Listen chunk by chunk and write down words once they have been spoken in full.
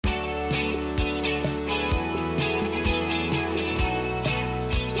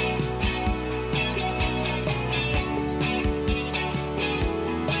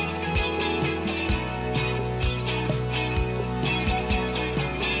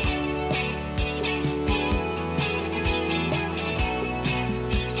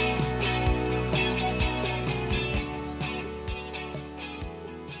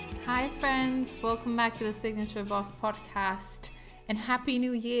welcome back to the Signature Boss podcast, and Happy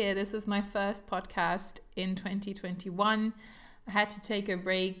New Year. This is my first podcast in 2021. I had to take a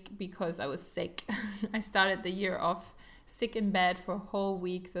break because I was sick. I started the year off sick in bed for a whole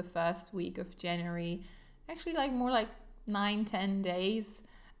week, the first week of January. Actually, more like 9-10 days.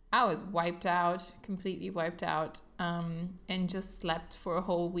 I was wiped out, completely wiped out, and just slept for a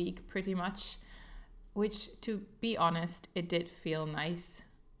whole week pretty much, which, to be honest, it did feel nice.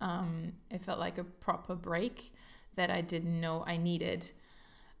 It felt like a proper break that I didn't know I needed.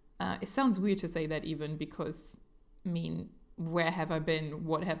 It sounds weird to say that even because, where have I been?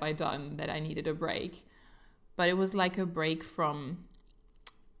 What have I done that I needed a break? But it was like a break from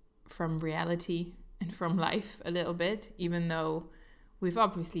reality and from life a little bit, even though we've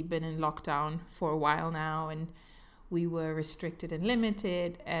obviously been in lockdown for a while now and we were restricted and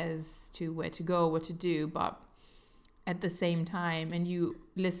limited as to where to go, what to do. But at the same time, and you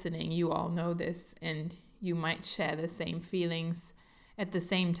listening, you all know this and you might share the same feelings. At the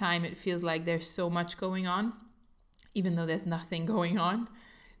same time, it feels like there's so much going on, even though there's nothing going on.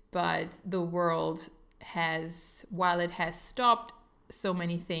 But the world has, while it has stopped, so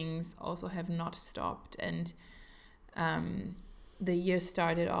many things also have not stopped. And the year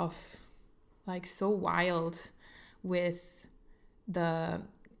started off like so wild with the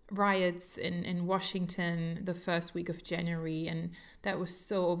riots in Washington the first week of January, and that was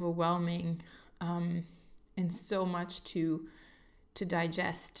so overwhelming, and so much to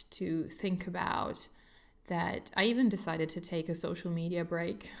digest, to think about, that I even decided to take a social media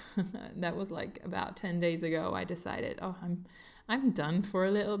break. That was like about 10 days ago. I decided, I'm done for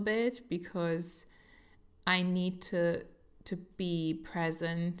a little bit because I need to be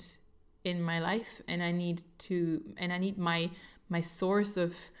present in my life, and I need my source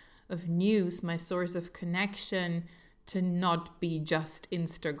of news, my source of connection to not be just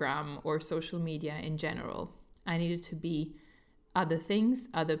Instagram or social media in general. I needed to be other things,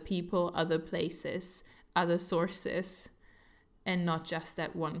 other people, other places, other sources, and not just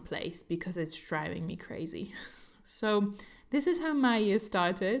that one place, because it's driving me crazy. So this is how my year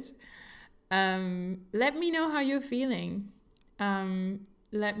started. Let me know how you're feeling.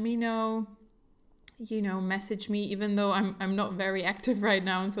 Let me know, message me. Even though I'm not very active right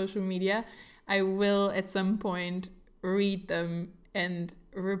now on social media, I will at some point read them and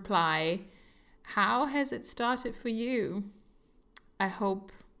reply. How has it started for you? I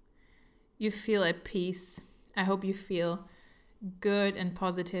hope you feel at peace. I hope you feel good and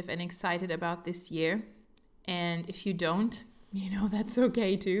positive and excited about this year. And if you don't, that's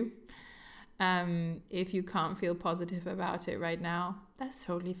okay too. If you can't feel positive about it right now, that's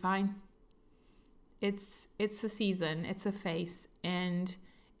totally fine. It's a season, it's a phase, and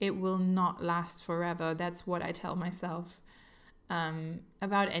it will not last forever. That's what I tell myself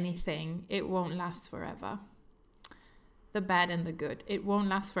about anything. It won't last forever. The bad and the good. It won't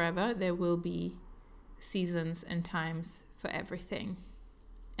last forever. There will be seasons and times for everything.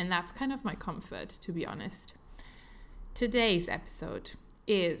 And that's kind of my comfort, to be honest. Today's episode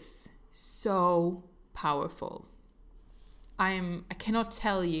is so powerful. I cannot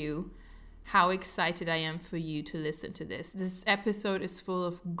tell you how excited I am for you to listen to this. This episode is full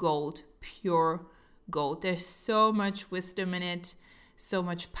of gold, pure gold. There's so much wisdom in it, so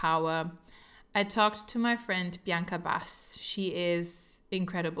much power. I talked to my friend Bianca Bass. She is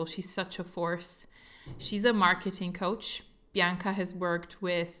incredible. She's such a force. She's a marketing coach. Bianca has worked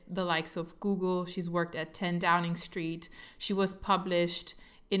with the likes of Google. She's worked at 10 Downing Street. She was published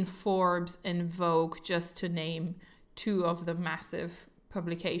in Forbes and Vogue, just to name two of the massive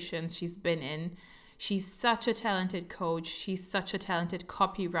publications she's been in. She's such a talented coach. She's such a talented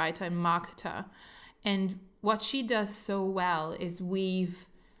copywriter and marketer. And what she does so well is weave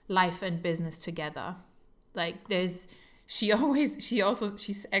life and business together. She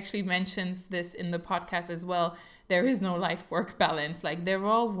actually mentions this in the podcast as well. There is no life-work balance. They're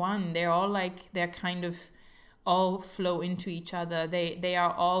all one. They're all they're kind of all flow into each other. They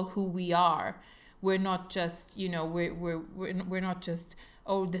are all who we are. We're not just, we're not just,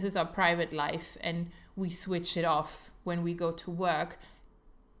 oh, this is our private life and we switch it off when we go to work.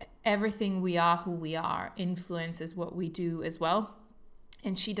 Everything we are, who we are, influences what we do as well.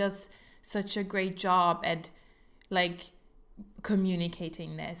 And she does such a great job at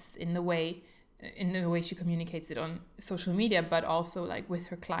communicating this in the way she communicates it on social media, but also with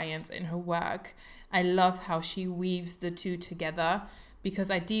her clients in her work. I love how she weaves the two together,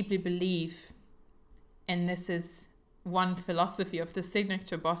 because I deeply believe, and this is one philosophy of the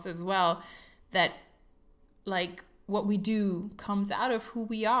Signature Boss as well, that what we do comes out of who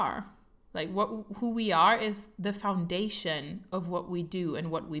we are. Who we are is the foundation of what we do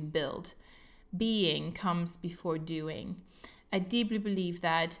and what we build. being comes before doing. I deeply believe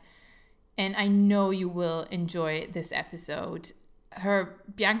that, and I know you will enjoy this episode.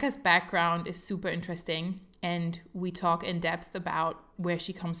 Bianca's background is super interesting, and we talk in depth about where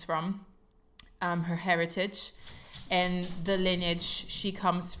she comes from, her heritage, and the lineage she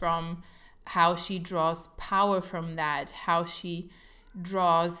comes from, how she draws power from that, how she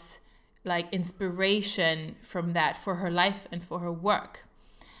draws like inspiration from that for her life and for her work.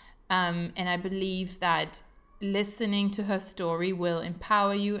 And I believe that listening to her story will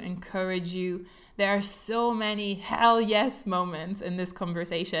empower you, encourage you. There are so many hell yes moments in this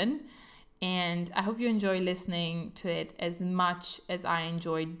conversation. And I hope you enjoy listening to it as much as I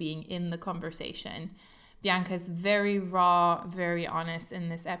enjoyed being in the conversation. Bianca is very raw, very honest in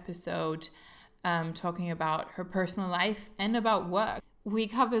this episode, talking about her personal life and about work. We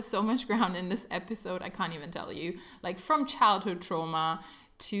cover so much ground in this episode, I can't even tell you. Like from childhood trauma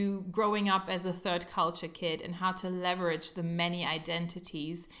to growing up as a third culture kid and how to leverage the many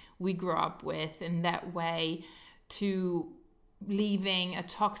identities we grew up with in that way, to leaving a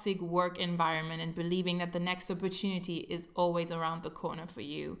toxic work environment and believing that the next opportunity is always around the corner for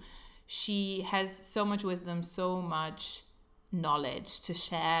you. She has so much wisdom, so much knowledge to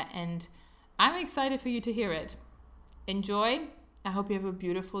share, and I'm excited for you to hear it. Enjoy. I hope you have a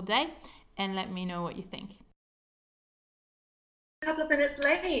beautiful day, and let me know what you think. A couple of minutes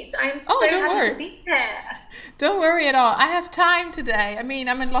late. I'm so happy to be here. Don't worry at all. I have time today. I mean,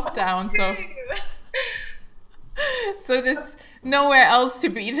 I'm in lockdown, so there's nowhere else to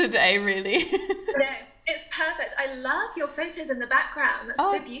be today, really. No, it's perfect. I love your photos in the background. That's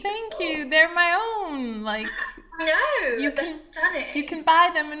so beautiful. Thank you. They're my own. Like, I know. They're stunning. You can buy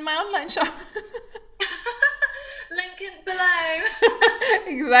them in my online shop. Link in below.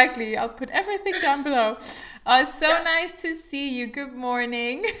 Exactly. I'll put everything down below. Nice to see you. Good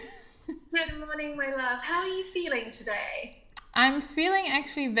morning. Good morning, my love. How are you feeling today? I'm feeling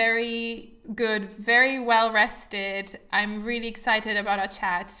actually very good, very well rested. I'm really excited about our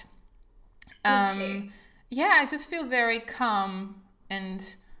chat. Me too. Yeah, I just feel very calm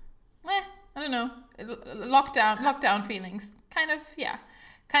and I don't know, lockdown feelings. Kind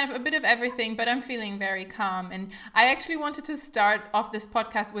of a bit of everything, but I'm feeling very calm. And I actually wanted to start off this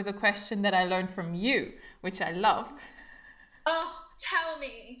podcast with a question that I learned from you, which I love. Oh, tell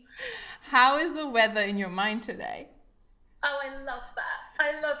me. How is the weather in your mind today? Oh, I love that.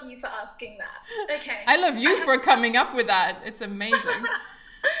 I love you for asking that. Okay. I love you for coming up with that. It's amazing. I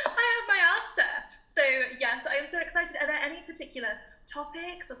have my answer. So yes, I'm so excited. Are there any particular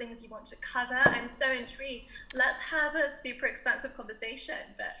topics or things you want to cover? I'm so intrigued. Let's have a super expansive conversation.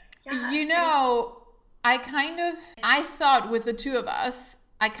 But yeah. You know, I thought with the two of us,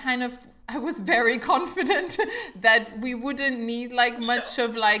 I was very confident that we wouldn't need like much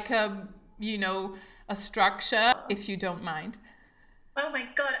of like a structure, if you don't mind. Oh my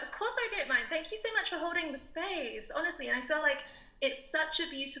God, of course I don't mind. Thank you so much for holding the space, honestly. And I feel like it's such a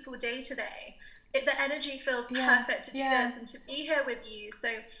beautiful day today. The energy feels perfect to do this and to be here with you. So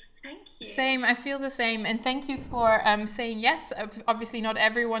thank you. Same, I feel the same. And thank you for saying yes. Obviously not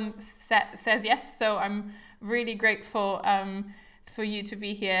everyone says yes. So I'm really grateful for you to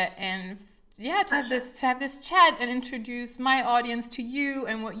be here and to have this chat and introduce my audience to you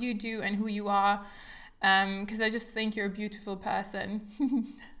and what you do and who you are. Because I just think you're a beautiful person.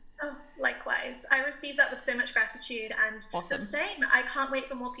 Oh, likewise. I receive that with so much gratitude, and awesome. The same. I can't wait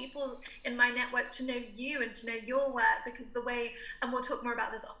for more people in my network to know you and to know your work, because the way, and we'll talk more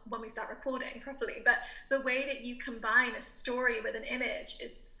about this when we start recording properly, but the way that you combine a story with an image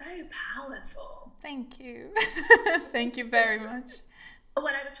is so powerful. Thank you. Thank you very much.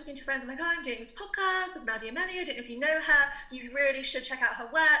 When I was talking to friends, I'm like, oh, I'm doing this podcast with Nadia Melli. I don't know if you know her. You really should check out her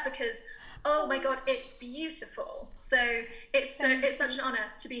work because, oh my God, it's beautiful. So it's such an honor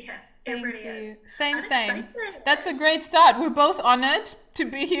to be here. It really is. Same. That's a great start. We're both honored to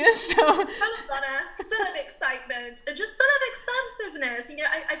be here. So full of honor, full of excitement, and just full of expansiveness. You know,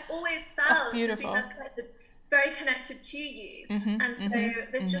 I've always felt beautiful. Very connected to you, and so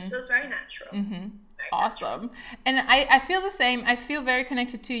this just feels very natural. Awesome. And I feel the same. I feel very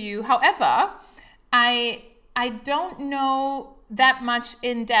connected to you. However, I don't know that much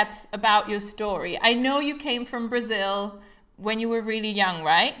in depth about your story. I know you came from Brazil when you were really young,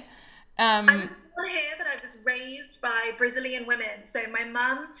 right? I was born here, but I was raised by Brazilian women. So my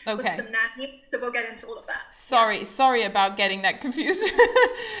mum was some nannies, so we'll get into all of that. Sorry about getting that confused.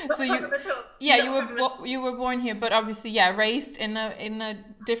 So you were born here, but obviously raised in a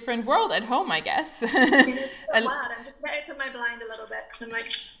different world at home, I guess. I'm just gonna open my blind a little bit because I'm like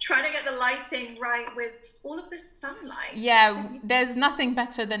trying to get the lighting right with all of this sunlight. Yeah, there's nothing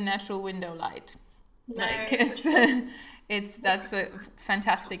better than natural window light. No, Like that's a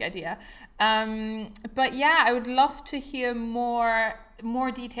fantastic idea. But yeah, I would love to hear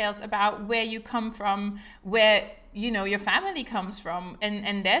more details about where you come from, where your family comes from,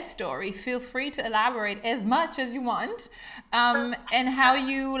 and their story. Feel free to elaborate as much as you want, and how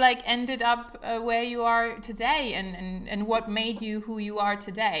you like ended up where you are today, and what made you who you are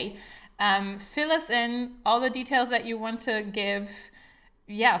today. Fill us in all the details that you want to give.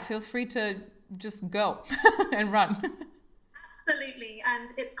 Yeah, feel free to just go and run. Absolutely, and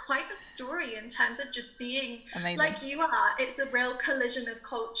it's quite a story in terms of just being Amazing. like you are. It's a real collision of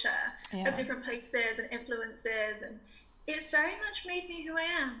culture, Yeah. of different places and influences, and it's very much made me who I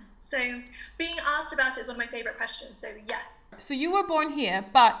am. So being asked about it is one of my favorite questions, so yes. So you were born here,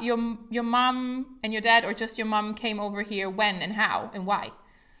 but your mom and your dad, or just your mom, came over here when and how and why?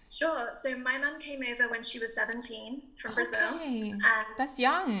 Sure, so my mum came over when she was 17 from Brazil. And that's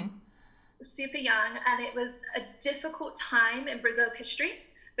young. Super young, and it was a difficult time in Brazil's history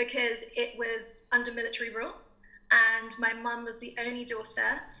because it was under military rule, and my mum was the only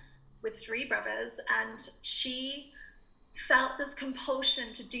daughter with 3 brothers, and she felt this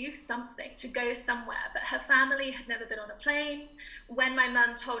compulsion to do something, to go somewhere, but her family had never been on a plane. When my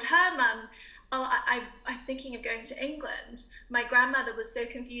mum told her mum, I'm thinking of going to England, my grandmother was so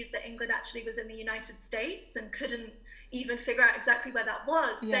confused that England actually was in the United States and couldn't even figure out exactly where that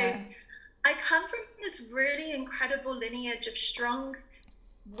was. Yeah. So I come from this really incredible lineage of strong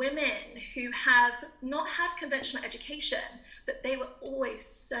women who have not had conventional education, but they were always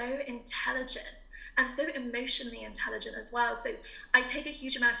so intelligent and so emotionally intelligent as well. So I take a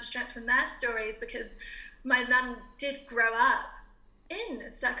huge amount of strength from their stories, because my mum did grow up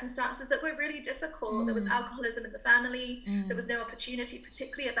in circumstances that were really difficult. There was alcoholism in the family. There was no opportunity,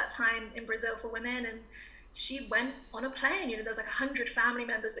 particularly at that time in Brazil, for women. And she went on a plane. There was like 100 family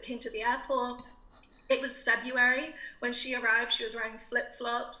members that came to the airport. It was February when she arrived. She was wearing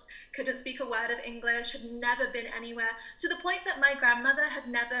flip-flops, couldn't speak a word of English, had never been anywhere, to the point that my grandmother had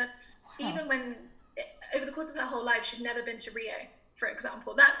never, even when, over the course of her whole life, she'd never been to Rio, for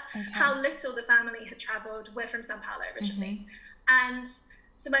example. That's how little the family had traveled. We're from Sao Paulo originally. And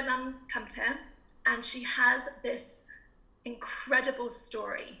so my mum comes here, and she has this incredible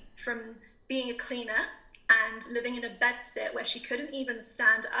story from being a cleaner and living in a bedsit where she couldn't even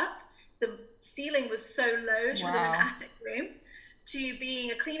stand up. The ceiling was so low, she was in an attic room, to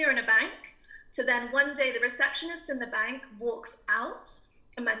being a cleaner in a bank, to then one day the receptionist in the bank walks out,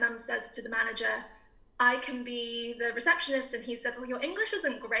 and my mum says to the manager, I can be the receptionist. And he said, well, your English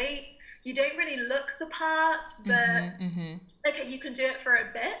isn't great, you don't really look the part, but okay, you can do it for a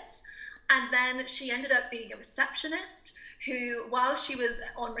bit. And then she ended up being a receptionist who, while she was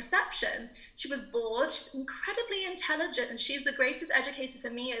on reception, she was bored. She's incredibly intelligent, and she's the greatest educator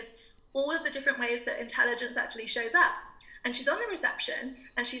for me of all of the different ways that intelligence actually shows up. And she's on the reception,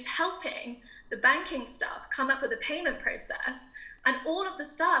 and she's helping the banking staff come up with a payment process, and all of the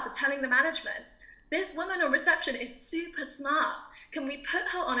staff are telling the management, this woman on reception is super smart, can we put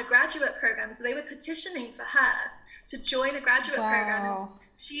her on a graduate program? So they were petitioning for her to join a graduate program.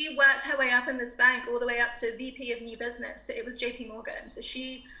 She worked her way up in this bank all the way up to VP of New Business. So it was JP Morgan. So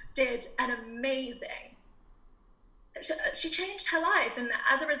she did an amazing, she changed her life. And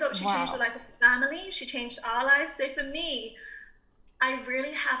as a result, she changed the life of the family. She changed our lives. So for me, I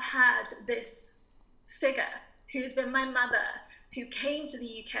really have had this figure who's been my mother, who came to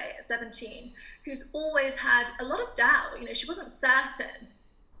the UK at 17, who's always had a lot of doubt. She wasn't certain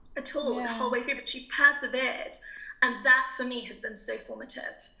at all the whole way through, but she persevered. And that for me has been so formative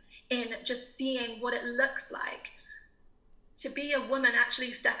in just seeing what it looks like to be a woman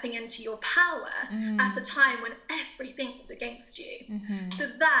actually stepping into your power at a time when everything is against you. So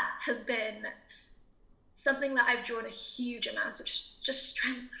that has been something that I've drawn a huge amount of just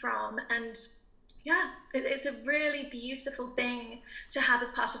strength from. And yeah, it's a really beautiful thing to have as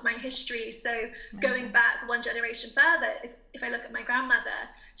part of my history. So going back one generation further, if I look at my grandmother,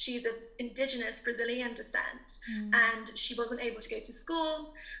 she's of indigenous Brazilian descent, and she wasn't able to go to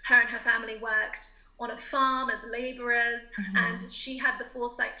school. Her and her family worked on a farm as laborers, and she had the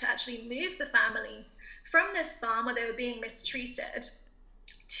foresight to actually move the family from this farm where they were being mistreated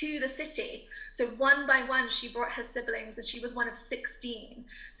to the city. So one by one, she brought her siblings, and she was one of 16.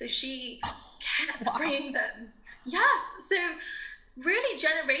 So she kept bringing them. Yes. So really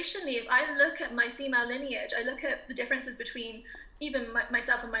generationally, if I look at my female lineage, I look at the differences between even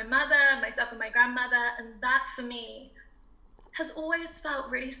myself and my mother, myself and my grandmother, and that for me has always felt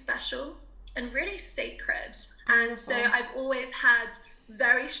really special and really sacred. And so I've always had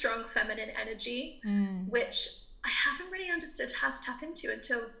very strong feminine energy, which I haven't really understood how to tap into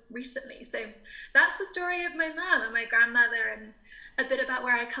until recently. So that's the story of my mum and my grandmother and a bit about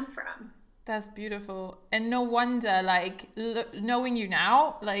where I come from. That's beautiful. And no wonder, like, knowing you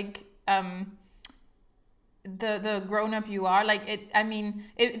now, like, the grown up you are, like,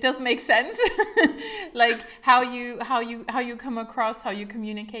 it does make sense. Like how you come across, how you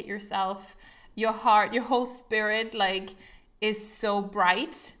communicate yourself, your heart, your whole spirit, like, is so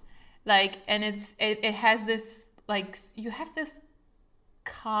bright. Like, and it has this, like, you have this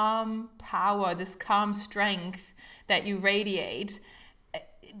calm power, this calm strength that you radiate.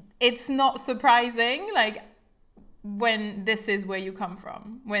 It's not surprising, like, when this is where you come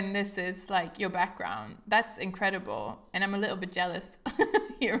from, when this is like your background. That's incredible. And I'm a little bit jealous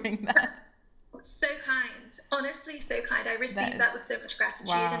hearing that. So kind, honestly, so kind. I received that with so much gratitude.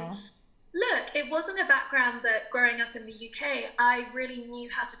 Wow. And look, it wasn't a background that growing up in the UK, I really knew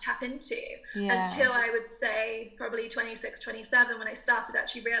how to tap into until I would say probably 26, 27, when I started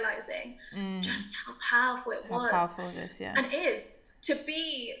actually realizing just how powerful it was. How powerful it is, yeah. And is. To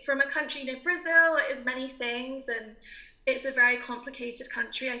be from a country, Brazil is many things, and it's a very complicated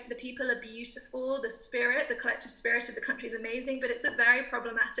country. The people are beautiful, the collective spirit of the country is amazing, but it's a very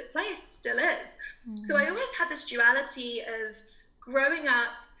problematic place, it still is. So I always had this duality of growing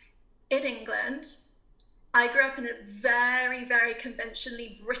up in England. I grew up in a very, very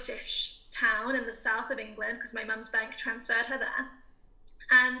conventionally British town in the south of England because my mum's bank transferred her there.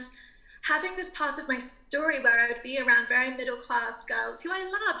 And having this part of my story where I would be around very middle-class girls who I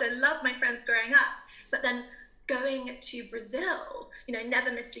loved. I loved my friends growing up. But then going to Brazil,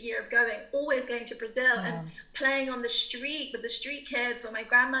 never missed a year of going, always going to Brazil and playing on the street with the street kids where my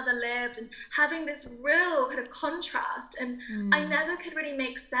grandmother lived, and having this real kind of contrast. And I never could really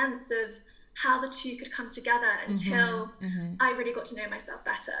make sense of how the two could come together until I really got to know myself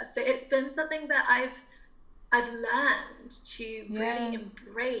better. So it's been something that I've learned to really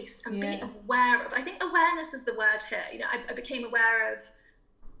embrace and be aware of. I think awareness is the word here. I became aware of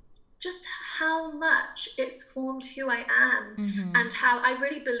just how much it's formed who I am, and how I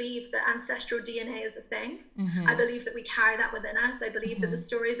really believe that ancestral DNA is a thing. I believe that we carry that within us. I believe that the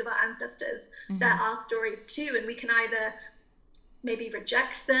stories of our ancestors, they're our stories too, and we can either maybe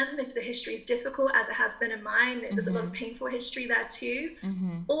reject them if the history is difficult, as it has been in mine. There's a lot of painful history there too.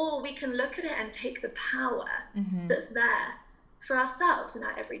 Or we can look at it and take the power that's there for ourselves in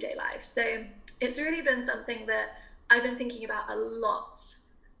our everyday life. So it's really been something that I've been thinking about a lot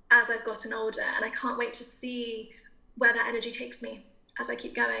as I've gotten older, and I can't wait to see where that energy takes me as I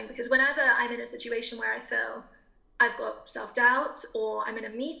keep going. Because whenever I'm in a situation where I feel I've got self-doubt, or I'm in a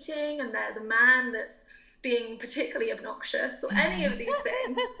meeting and there's a man that's being particularly obnoxious, or any of these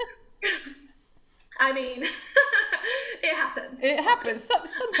things, I mean, it happens. It happens.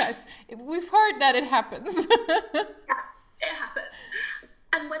 Sometimes we've heard that it happens. Yeah, it happens.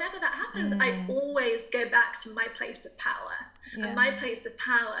 And whenever that happens, I always go back to my place of power. Yeah. And my place of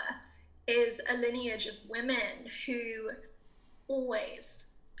power is a lineage of women who always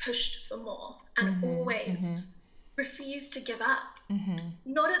pushed for more and always refused to give up.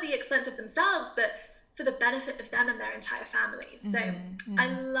 Not at the expense of themselves, but for the benefit of them and their entire families. So I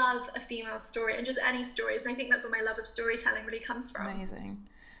love a female story, and just any stories. And I think that's where my love of storytelling really comes from. Amazing.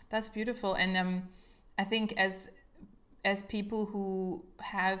 That's beautiful. And I think as people who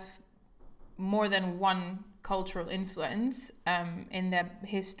have more than one cultural influence in their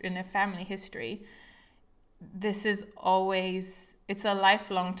history, in their family history, this is always, it's a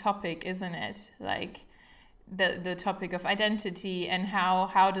lifelong topic, isn't it? Like the topic of identity, and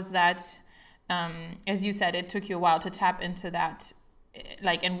how does that, as you said, it took you a while to tap into that,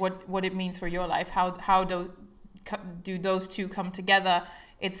 like, and what it means for your life. How do those two come together?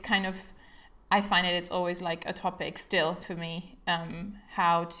 It's kind of, I find it's always like a topic still for me,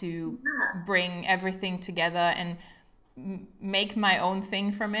 how to bring everything together and make my own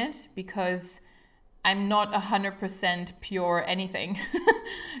thing from it, because I'm not 100% pure anything.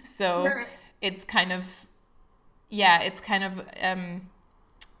 So it's kind of,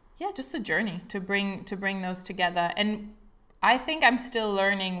 just a journey to bring those together. And I think I'm still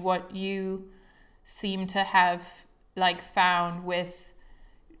learning what you seem to have like found with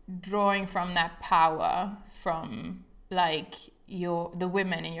drawing from that power from like the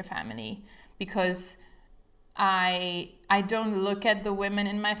women in your family, because I don't look at the women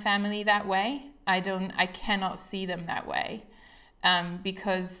in my family that way. I cannot see them that way,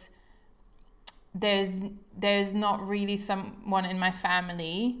 because there's not really someone in my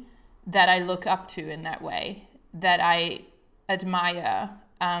family that I look up to in that way, that I admire.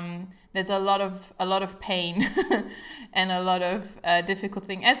 there's a lot of pain and a lot of difficult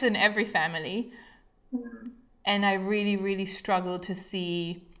thing, as in every family. And I really, really struggle to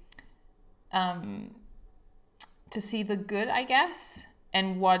see the good, I guess,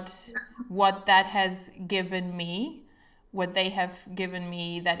 and what that has given me, what they have given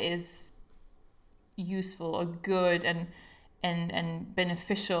me that is useful or good and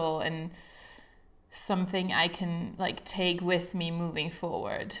beneficial and something I can like take with me moving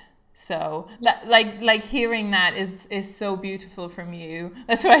forward. So that like hearing that is so beautiful from you.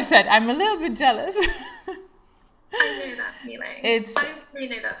 That's why I said I'm a little bit jealous. I know that feeling. I really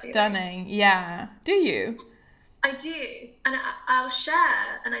know that stunning. Feeling. Yeah. Do you? I do. And I'll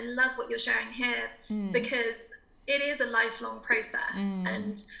share, and I love what you're sharing here because it is a lifelong process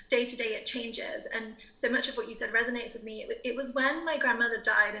and day to day it changes. And so much of what you said resonates with me. It was when my grandmother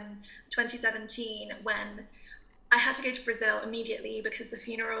died in 2017 when I had to go to Brazil immediately because the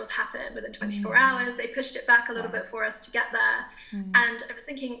funerals happened within 24 hours. They pushed it back a little bit for us to get there. And I was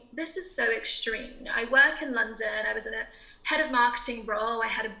thinking, this is so extreme. I work in London. I was in a head of marketing role. I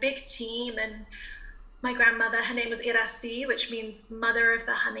had a big team, and my grandmother, her name was Iraci, which means mother of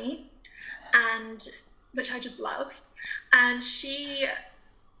the honey, and which I just love. And she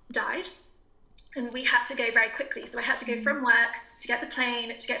died, and we had to go very quickly. So I had to go from work to get the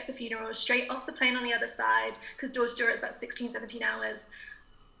plane, to get to the funeral, straight off the plane on the other side, because door to door it's about 16, 17 hours,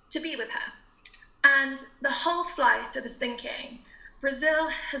 to be with her. And the whole flight, I was thinking, Brazil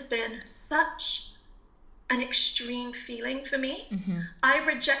has been such an extreme feeling for me. I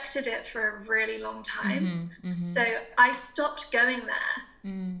rejected it for a really long time. So I stopped going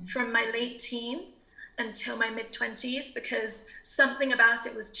there from my late teens until my mid-20s because something about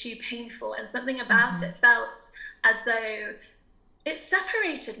it was too painful, and something about it felt as though it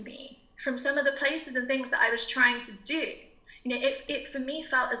separated me from some of the places and things that I was trying to do. You know, it for me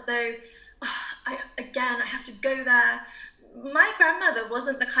felt as though, I have to go there. My grandmother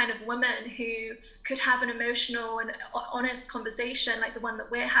wasn't the kind of woman who could have an emotional and honest conversation like the one that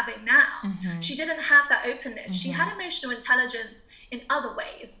we're having now. She didn't have that openness. She had emotional intelligence in other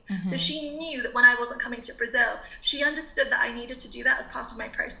ways. So she knew that when I wasn't coming to Brazil, she understood that I needed to do that as part of my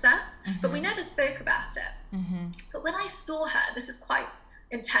process, but we never spoke about it. But when I saw her, this is quite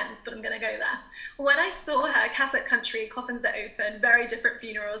intense, but I'm going to go there. When I saw her, Catholic country, coffins are open, very different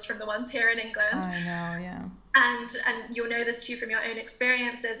funerals from the ones here in England. I know, yeah. And you'll know this too from your own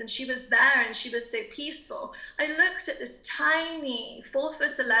experiences. And she was there and she was so peaceful. I looked at this tiny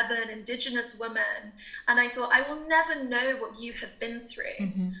 4'11" Indigenous woman and I thought, I will never know what you have been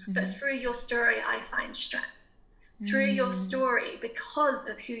through, but through your story, I find strength. Through your story, because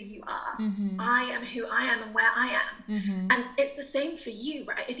of who you are, I am who I am and where I am. And it's the same for you,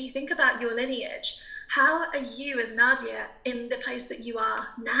 right? If you think about your lineage, how are you as Nadia in the place that you are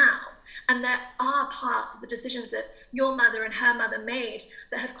now? And there are parts of the decisions that your mother and her mother made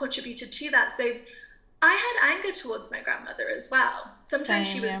that have contributed to that. So I had anger towards my grandmother as well. Sometimes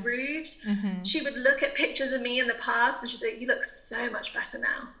she was rude. She would look at pictures of me in the past and she'd say, you look so much better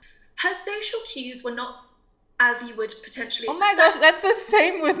now. Her social cues were not as you would potentially expect. My gosh, that's the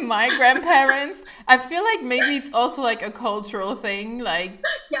same with my grandparents. I feel like maybe it's also like a cultural thing. Like,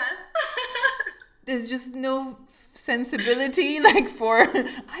 yes. There's just no sensibility like for,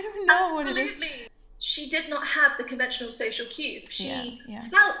 I don't know what it is. She did not have the conventional social cues. She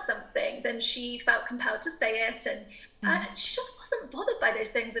felt something, then she felt compelled to say it, and she just wasn't bothered by those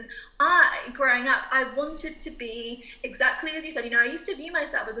things. And I, growing up, I wanted to be exactly as you said. You know, I used to view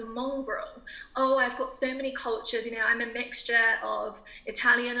myself as a mongrel. Oh, I've got so many cultures. You know, I'm a mixture of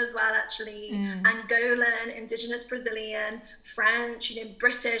Italian as well, actually, Angolan, Indigenous Brazilian, French, you know,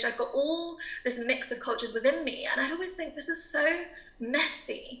 British. I've got all this mix of cultures within me. And I'd always think, this is so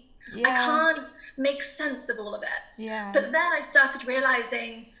messy. I can't make sense of all of it. But then I started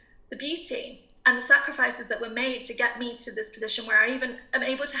realizing the beauty and the sacrifices that were made to get me to this position where I even am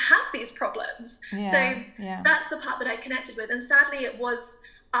able to have these problems. So that's the part that I connected with. And sadly, it was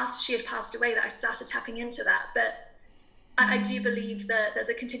after she had passed away that I started tapping into that. But I do believe that there's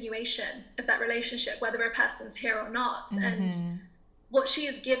a continuation of that relationship, whether a person's here or not. And what she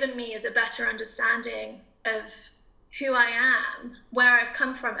has given me is a better understanding of who I am, where I've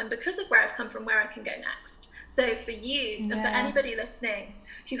come from, and because of where I've come from, where I can go next. So for you, and for anybody listening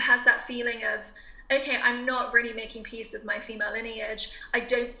who has that feeling of, okay, I'm not really making peace with my female lineage, I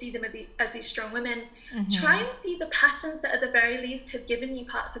don't see them as these strong women, try and see the patterns that at the very least have given you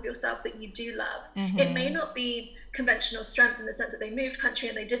parts of yourself that you do love. It may not be conventional strength in the sense that they moved country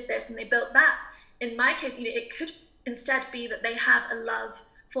and they did this and they built that. In my case, you know, it could instead be that they have a love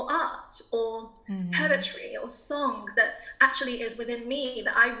for art or poetry or song that actually is within me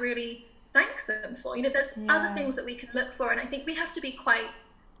that I really thank them for. You know, there's other things that we can look for, and I think we have to be quite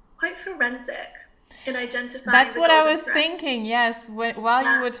forensic in identifying. That's what I was thread. thinking. Yes, while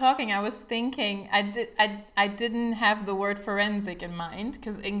you were talking, I was thinking I didn't have the word forensic in mind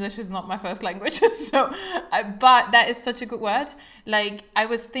because English is not my first language. So, but that is such a good word. Like I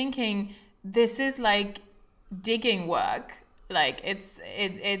was thinking, this is like digging work. Like it's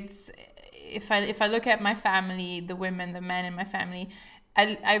if I look at my family, the women, the men in my family,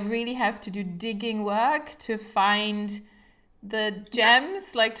 I really have to do digging work to find the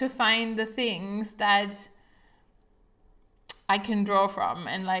gems, like to find the things that I can draw from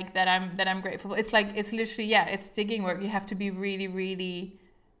and like that I'm grateful for. It's like it's literally it's digging work. You have to be really, really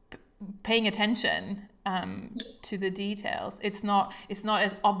paying attention to the details. It's not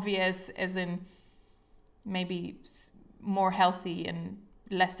as obvious as in maybe more healthy and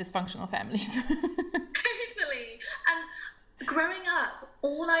less dysfunctional families. Totally. And growing up,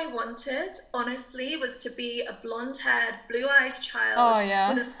 all I wanted, honestly, was to be a blonde-haired, blue-eyed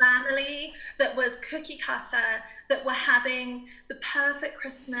child with a family that was cookie cutter, that were having the perfect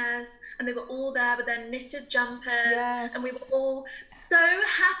Christmas, and they were all there with their knitted jumpers, and we were all so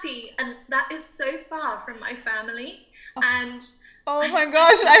happy. And that is so far from my family. And oh my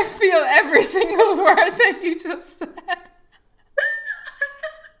gosh, I feel every single word that you just said.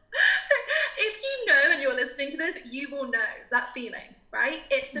 If you know and you're listening to this, you will know that feeling, right?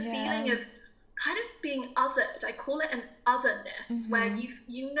 It's a feeling of kind of being othered. I call it an otherness, where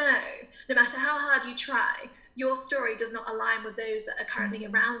you know, no matter how hard you try, your story does not align with those that are currently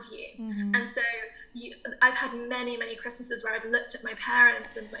around you. And so I've had many, many Christmases where I've looked at my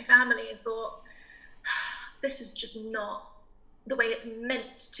parents and my family and thought, this is just not the way it's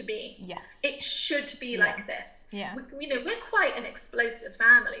meant to be. Yes. It should be like this. Yeah. We, you know, we're quite an explosive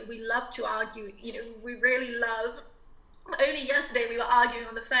family. We love to argue. You know, we really love. Only yesterday we were arguing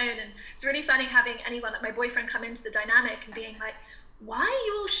on the phone, and it's really funny having anyone like my boyfriend come into the dynamic and being like, why are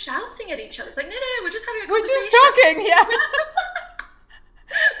you all shouting at each other? It's like, no, we're just having a conversation. We're just talking, yeah.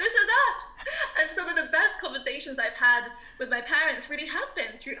 This is us. And some of the best conversations I've had with my parents really has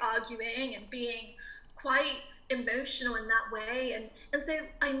been through arguing and being quite emotional in that way. And so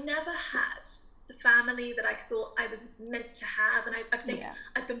I never had the family that I thought I was meant to have. And I think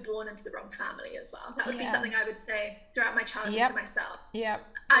I've been born into the wrong family as well. That would be something I would say throughout my childhood to myself.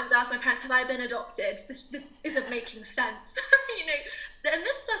 I would ask my parents, have I been adopted? This isn't making sense. You know, and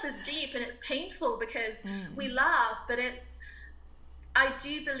this stuff is deep and it's painful because we laugh, but I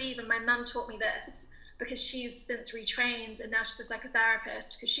do believe, and my mum taught me this, because she's since retrained and now she's a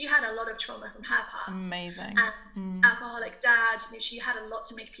psychotherapist, because she had a lot of trauma from her past. Amazing. And alcoholic dad, you know, she had a lot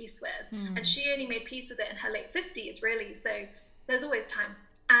to make peace with. And she only made peace with it in her late 50s, really. So there's always time.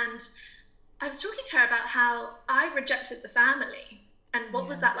 And I was talking to her about how I rejected the family. And what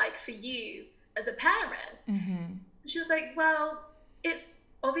was that like for you as a parent? She was like, well, it's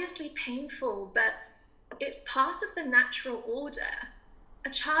obviously painful, but it's part of the natural order. A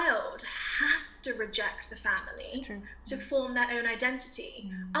child has to reject the family to form their own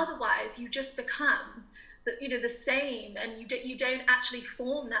identity. Otherwise, you just become the same, and you don't actually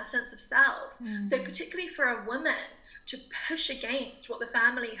form that sense of self. So particularly for a woman to push against what the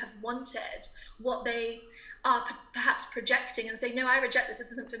family have wanted, what they are perhaps projecting, and say, no, I reject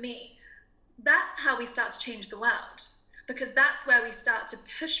this isn't for me. That's how we start to change the world, because that's where we start to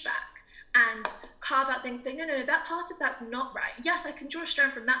push back and carve out things, saying, no, that part of that's not right. Yes, I can draw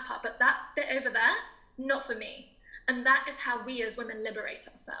strength from that part, but that bit over there, not for me. And that is how we as women liberate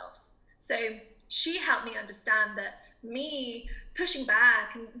ourselves. So she helped me understand that me pushing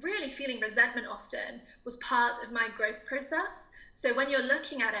back and really feeling resentment often was part of my growth process. So when you're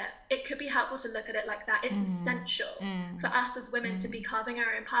looking at it, it could be helpful to look at it like that. It's essential for us as women to be carving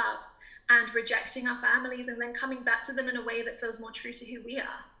our own paths and rejecting our families and then coming back to them in a way that feels more true to who we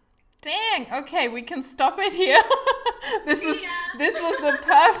are. Dang, okay, we can stop it here. This was the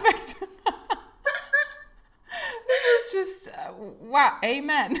perfect. This was just wow,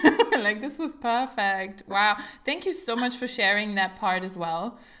 amen. Like this was perfect. Wow, thank you so much for sharing that part as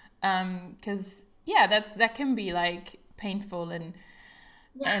well. Because that can be like painful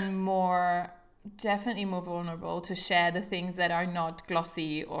and more, definitely more vulnerable to share the things that are not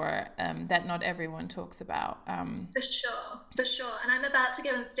glossy or that not everyone talks about. For sure. And I'm about to go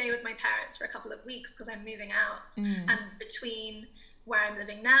and stay with my parents for a couple of weeks because I'm moving out. And between where I'm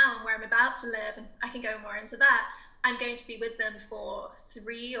living now and where I'm about to live, and I can go more into that, I'm going to be with them for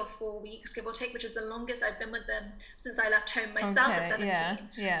 3 or 4 weeks, give or take, which is the longest I've been with them since I left home myself at 17.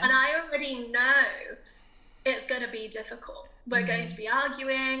 And I already know it's going to be difficult. We're going to be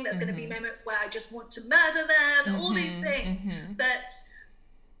arguing. There's going to be moments where I just want to murder them, all these things. But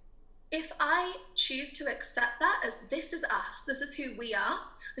if I choose to accept that as this is us, this is who we are,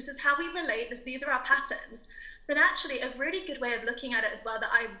 this is how we relate, these are our patterns, then actually a really good way of looking at it as well that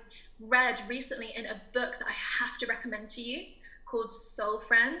I read recently in a book that I have to recommend to you called Soul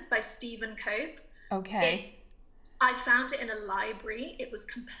Friends by Stephen Cope. Okay. I found it in a library. It was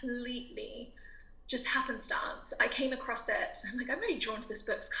completely just happenstance. I came across it. I'm like, I'm really drawn to this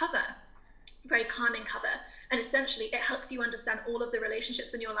book's cover, very calming cover. And essentially it helps you understand all of the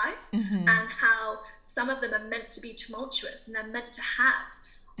relationships in your life and how some of them are meant to be tumultuous and they're meant to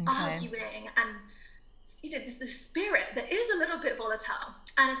have arguing and, you know, there's this spirit that is a little bit volatile.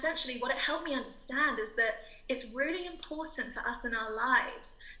 And essentially what it helped me understand is that it's really important for us in our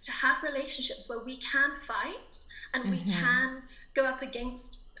lives to have relationships where we can fight and we can go up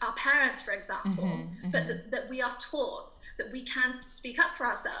against our parents, for example, but that we are taught that we can speak up for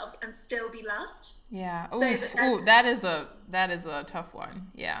ourselves and still be loved. Yeah. So that is a tough one.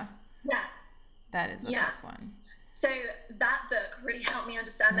 Yeah. Yeah. That is a tough one. So that book really helped me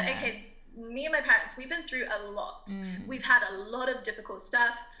understand that, okay, me and my parents, we've been through a lot. We've had a lot of difficult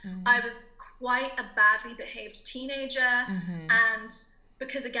stuff. I was quite a badly behaved teenager. And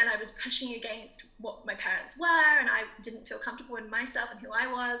because again, I was pushing against what my parents were and I didn't feel comfortable in myself and who I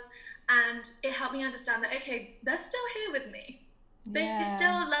was. And it helped me understand that, okay, they're still here with me. They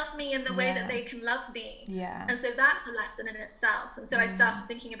still love me in the way that they can love me. Yeah. And so that's a lesson in itself. And so I started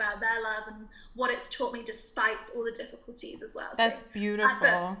thinking about their love and what it's taught me despite all the difficulties as well. That's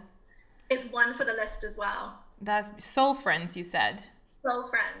beautiful. It's one for the list as well. That's Soul Friends, you said. Soul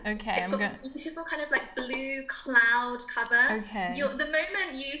Friends. Okay, it's got a beautiful kind of like blue cloud cover. Okay. The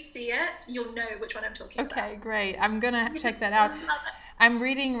moment you see it, you'll know which one I'm talking about. Okay, great. I'm gonna check that out. I'm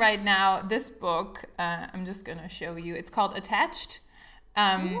reading right now this book. I'm just gonna show you. It's called Attached.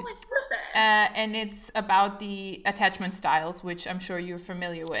 I love it. And it's about the attachment styles, which I'm sure you're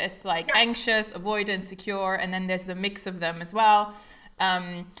familiar with, like anxious, avoidant, secure, and then there's the mix of them as well.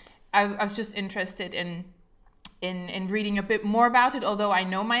 I was just interested in reading a bit more about it, although I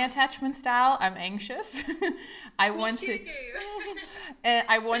know my attachment style. I'm anxious. I wanted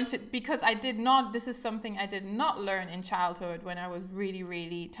because this is something I did not learn in childhood when I was really,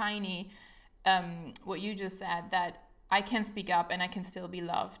 really tiny. What you just said, that I can speak up and I can still be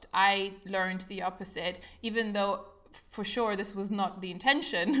loved. I learned the opposite, even though for sure this was not the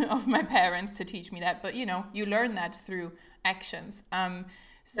intention of my parents to teach me that, but you know, you learn that through actions.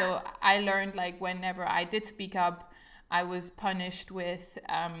 So I learned, like, whenever I did speak up, I was punished with,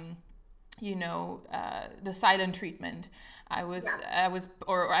 the silent treatment. I was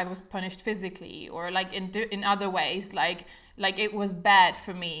punished physically, or like in other ways, like it was bad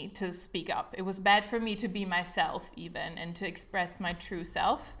for me to speak up. It was bad for me to be myself even, and to express my true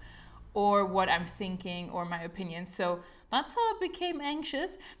self, or what I'm thinking, or my opinion. So that's how I became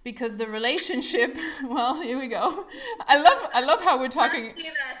anxious, because the relationship, well, here we go. I love how we're talking.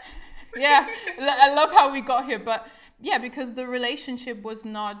 Yeah, I love how we got here. But yeah, because the relationship was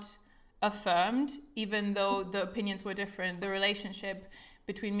not affirmed, even though the opinions were different. The relationship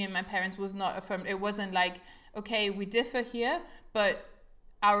between me and my parents was not affirmed. It wasn't like, okay, we differ here, but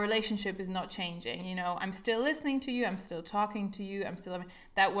our relationship is not changing. You know, I'm still listening to you. I'm still talking to you.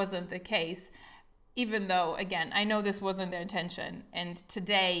 That wasn't the case. Even though, again, I know this wasn't their intention. And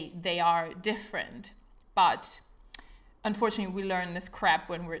today they are different. But unfortunately, we learn this crap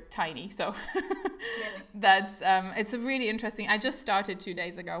when we're tiny. So that's, it's a really interesting, I just started 2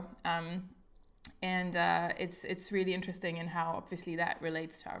 days ago. And it's really interesting in how obviously that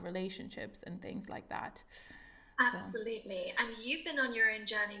relates to our relationships and things like that. Absolutely. And you've been on your own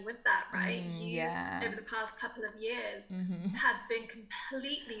journey with that, right? Over the past couple of years have been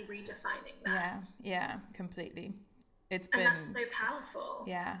completely redefining that. Yeah, completely. That's so powerful.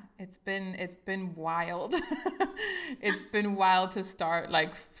 Yeah, it's been wild. It's been wild to start,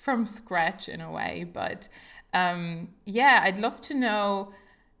 like, from scratch in a way. But I'd love to know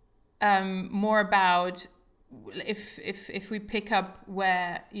more about if we pick up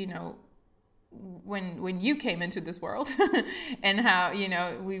where, you know, when you came into this world and how, you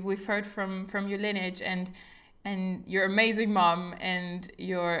know, we've heard from your lineage and your amazing mom and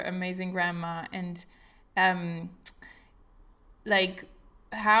your amazing grandma, and like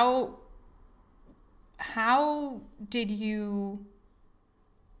how did you,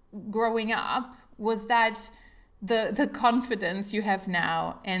 growing up, was that the confidence you have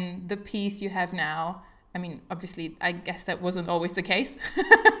now and the peace you have now? I mean, obviously, I guess that wasn't always the case.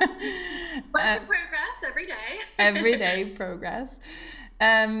 But progress every day. Everyday progress.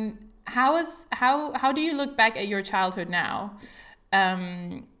 how do you look back at your childhood now,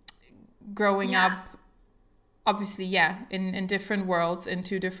 growing up, obviously, in different worlds, in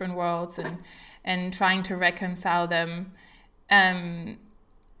two different worlds, and trying to reconcile them.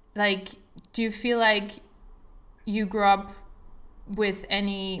 Like, do you feel like you grew up with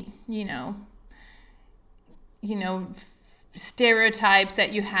any, stereotypes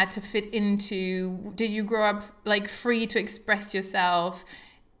that you had to fit into? Did you grow up like free to express yourself?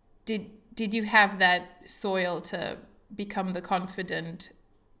 Did you have that soil to become the confident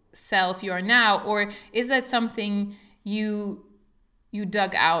self you are now, or is that something you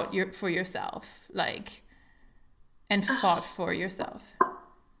dug out for yourself, like, and fought for yourself?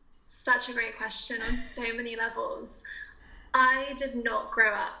 Such a great question on so many levels. I did not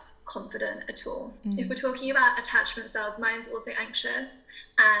grow up confident at all. If we're talking about attachment styles, mine's also anxious,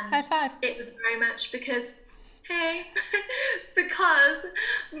 and high five. It was very much because because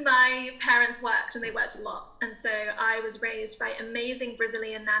my parents worked, and they worked a lot, and so I was raised by amazing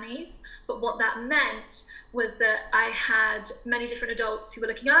Brazilian nannies. But what that meant was that I had many different adults who were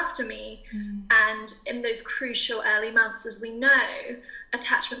looking after me, and in those crucial early months, as we know,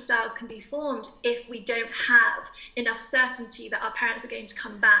 attachment styles can be formed if we don't have enough certainty that our parents are going to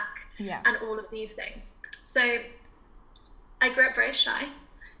come back, and all of these things. So I grew up very shy.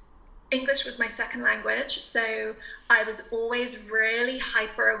 English was my second language, so I was always really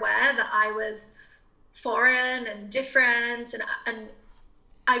hyper aware that I was foreign and different, and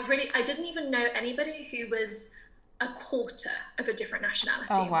I didn't even know anybody who was a quarter of a different nationality.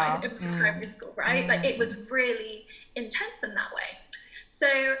 Oh, wow. In primary school, right? Like, it was really intense in that way.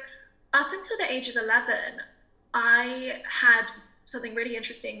 So up until the age of 11, I had something really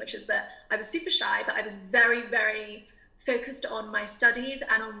interesting, which is that I was super shy, but I was very, very focused on my studies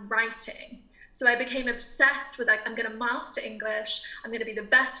and on writing. So I became obsessed with, like, I'm going to master English, I'm going to be the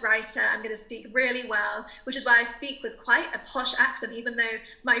best writer, I'm going to speak really well, which is why I speak with quite a posh accent, even though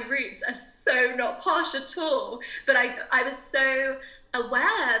my roots are so not posh at all. But I was so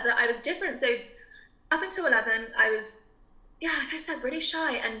aware that I was different. So up until 11, I was, like I said, really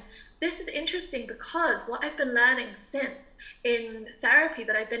shy. And this is interesting because what I've been learning since in therapy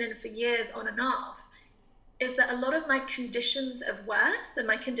that I've been in for years on and off is that a lot of my conditions of worth and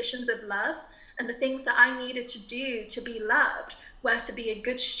my conditions of love and the things that I needed to do to be loved were to be a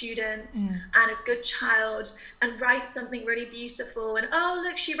good student and a good child and write something really beautiful, and oh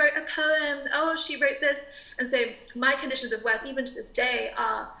look, she wrote a poem, oh she wrote this. And so my conditions of worth, even to this day,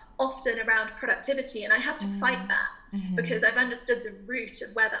 are often around productivity, and I have to fight that because I've understood the root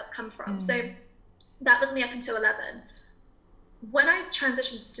of where that's come from. So that was me up until 11. When I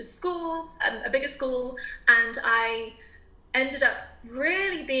transitioned to school, a bigger school, and I ended up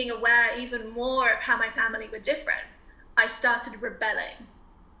really being aware even more of how my family were different, I started rebelling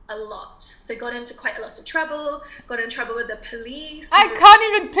a lot. So got into quite a lot of trouble, got in trouble with the police. I can't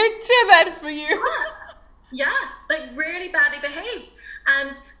even picture that for you. Yeah, like really badly behaved.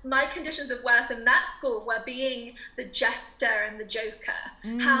 And my conditions of worth in that school were being the jester and the joker.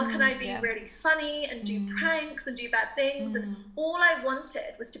 How can I be really funny and do pranks and do bad things? And all I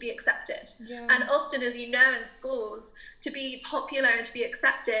wanted was to be accepted. And often, as you know, in schools, to be popular and to be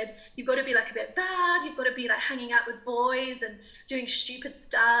accepted, you've got to be like a bit bad. You've got to be like hanging out with boys and doing stupid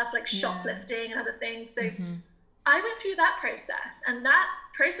stuff like shoplifting and other things. So I went through that process. And that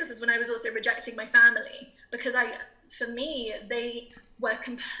process is when I was also rejecting my family, because for me, they were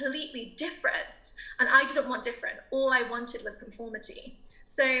completely different, and I didn't want different. All I wanted was conformity.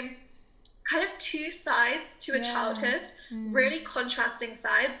 So kind of two sides to a childhood, really contrasting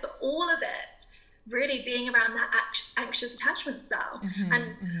sides, but all of it really being around that anxious attachment style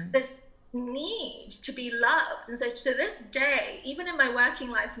and this need to be loved. And so to this day, even in my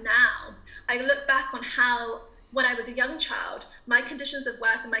working life now, I look back on how when I was a young child, my conditions of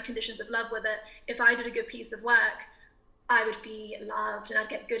worth and my conditions of love were that if I did a good piece of work, I would be loved and I'd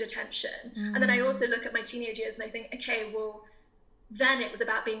get good attention. And then I also look at my teenage years and I think, okay, well, then it was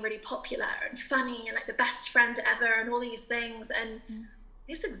about being really popular and funny and like the best friend ever and all these things. And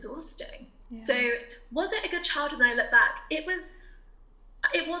it's exhausting. So was it a good childhood? When I look back, it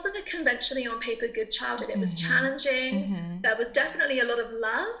wasn't a conventionally on paper good childhood. It was challenging. There was definitely a lot of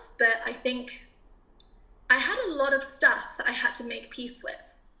love, but I think I had a lot of stuff that I had to make peace with.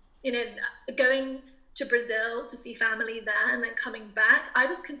 You know, going to Brazil to see family there and then coming back, I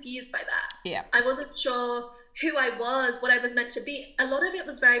was confused by that. I wasn't sure who I was, what I was meant to be. A lot of it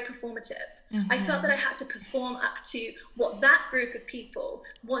was very performative. I felt that I had to perform up to what that group of people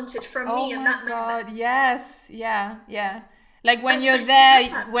wanted from me in that moment. Oh my God, yes, yeah. Like when you're there,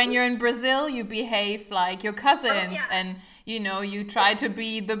 when you're in Brazil, you behave like your Oh cousins, yeah, and you try to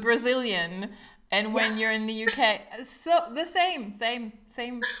be the Brazilian. And yeah. when you're in the UK, so the same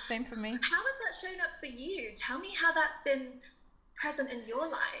for me. How has that shown up for you? Tell me how that's been present in your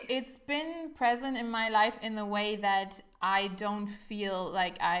life. It's been present in my life in the way that I don't feel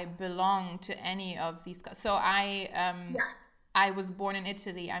like I belong to any of these. So Yeah. I was born in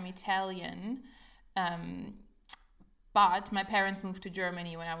Italy. I'm Italian, um, but my parents moved to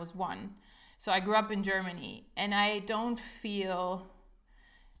Germany when I was 1. So I grew up in Germany, and I don't feel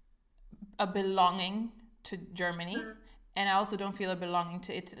a belonging to Germany, Mm. and I also don't feel a belonging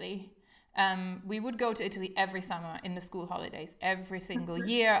to Italy. We would go to Italy every summer in the school holidays, every single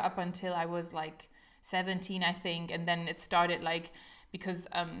year up until I was like 17, I think, and then it started like because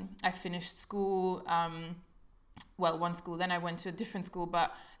I finished school. Well, one school, then I went to a different school,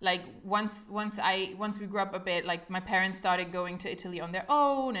 but like once we grew up a bit, like my parents started going to Italy on their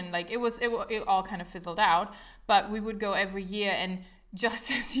own, and like it all kind of fizzled out. But we would go every year, and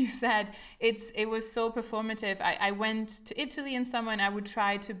just as you said, it was so performative. I went to Italy in summer, and I would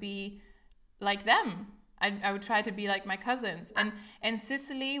try to be like them. I would try to be like my cousins, and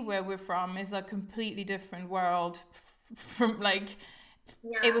Sicily, where we're from, is a completely different world from like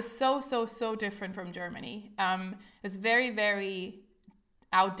it Yeah. was so different from Germany. It was very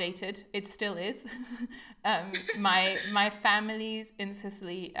outdated. It still is. My family's in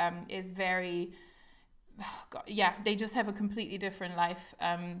Sicily is very, oh God, yeah, they just have a completely different life.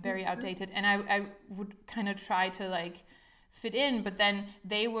 Very outdated, and I would kind of try to like fit in, but then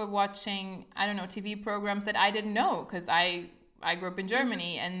they were watching, I don't know, TV programs that I didn't know because I grew up in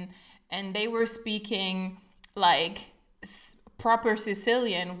Germany, and they were speaking like proper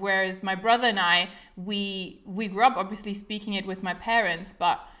Sicilian, whereas my brother and I, we grew up obviously speaking it with my parents,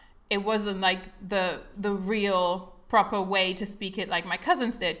 but it wasn't like the real proper way to speak it like my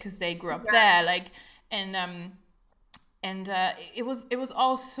cousins did because they grew up Yeah. there, like, and it was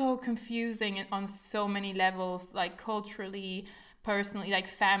all so confusing on so many levels, like culturally, personally, like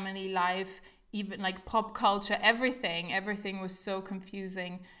family life, even like pop culture, everything was so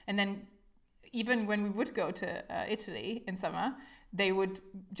confusing. And then even when we would go to Italy in summer, they would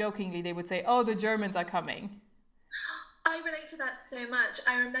say, "Oh, the Germans are coming," I relate to that so much.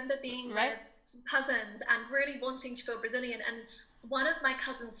 I remember being right? with some cousins and really wanting to feel Brazilian. And one of my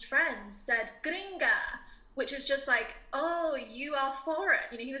cousin's friends said, gringa, which is just like, oh, you are foreign.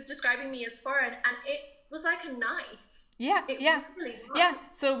 He was describing me as foreign. And it was like a knife. Yeah, It yeah, really yeah.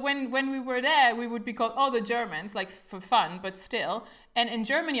 was. So when we were there, we would be called all the Germans, like for fun, but still. And in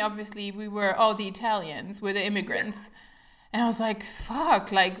Germany, obviously, we were all the Italians, we're the Yeah, immigrants. And I was like,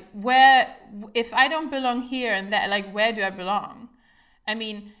 fuck, like where, if I don't belong here and there, like where do I belong? I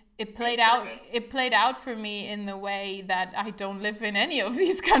mean, literally. it played out for me in the way that I don't live in any of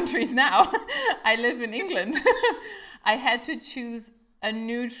these countries now. I live in England. I had to choose a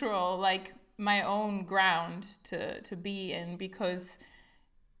neutral, like my own ground to be in because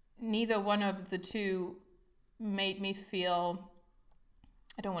neither one of the two made me feel,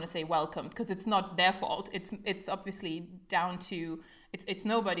 I don't want to say welcomed because it's not their fault. It's obviously down to it's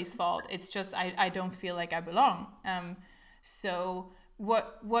nobody's fault. It's just I don't feel like I belong. So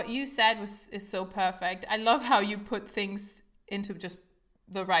what you said is so perfect. I love how you put things into just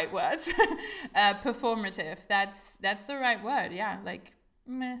the right words. Performative. That's the right word. Yeah, like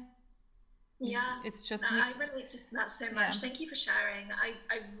meh. Yeah, It's just I relate to that so yeah. much. Thank you for sharing. I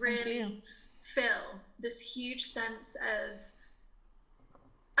Thank you. really feel this huge sense of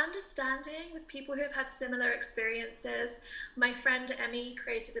understanding with people who have had similar experiences. My friend Emmy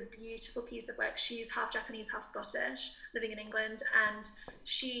created a beautiful piece of work. She's half Japanese, half Scottish, living in England, and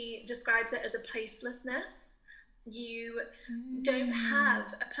she describes it as a placelessness. You don't have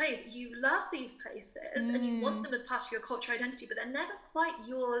a place. You love these places and you want them as part of your cultural identity, but they're never quite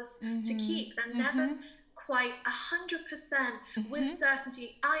yours to keep. They're never quite 100% with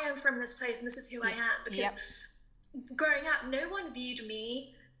certainty. I am from this place and this is who I Yeah. am. Because Yep. growing up, no one viewed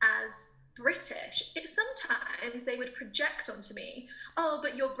me as British. Sometimes they would project onto me, oh,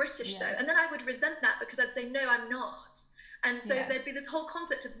 but you're British Yeah. though. And then I would resent that because I'd say, no, I'm not. And so Yeah. there'd be this whole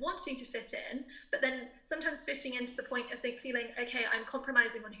conflict of wanting to fit in, but then sometimes fitting into the point of feeling, okay, I'm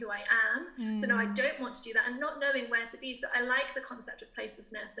compromising on who I am. So no, I don't want to do that and not knowing where to be. So I like the concept of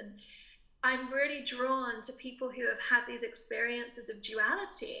placelessness. And I'm really drawn to people who have had these experiences of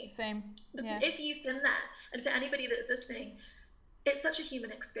duality. Same. Because Yeah. if you've been there, and for anybody that's listening, it's such a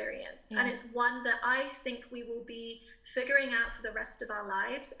human experience. Yeah. And it's one that I think we will be figuring out for the rest of our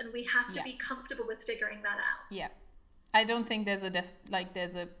lives. And we have to Yeah. be comfortable with figuring that out. Yeah. I don't think there's a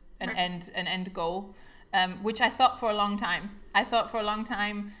there's a an No. end goal. which I thought for a long time. I thought for a long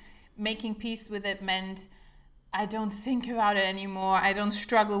time making peace with it meant I don't think about it anymore. I don't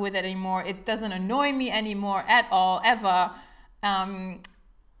struggle with it anymore. It doesn't annoy me anymore at all, ever.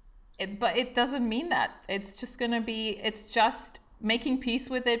 But it doesn't mean that. It's just making peace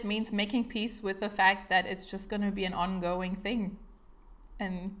with it means making peace with the fact that it's just going to be an ongoing thing.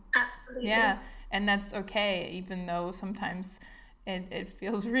 And Absolutely. yeah, and that's okay, even though sometimes it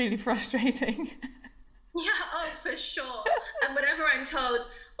feels really frustrating. Yeah, oh, for sure. And whenever I'm told,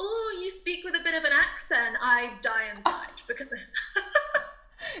 oh, you speak with a bit of an accent, I die inside because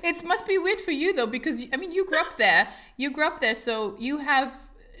It must be weird for you though, because I mean, you grew up there. So you have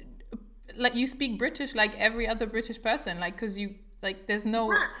like you speak British like every other British person, like because you like there's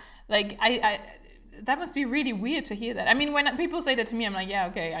no yeah. like I that must be really weird to hear that. I mean, when people say that to me, I'm like, yeah,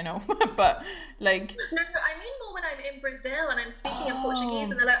 okay, I know, but like No, I mean more when I'm in Brazil and I'm speaking in Portuguese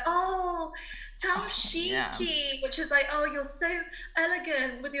and they're like, oh, tão chique, yeah. which is like, oh, you're so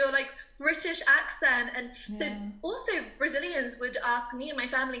elegant with your like British accent. And so also Brazilians would ask me and my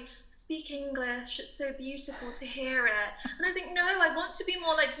family, speak English, it's so beautiful to hear it. And I think, no, I want to be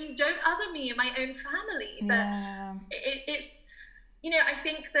more like you, don't other me in my own family. But it's, you know, I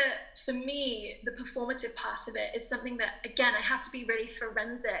think that for me, the performative part of it is something that, again, I have to be really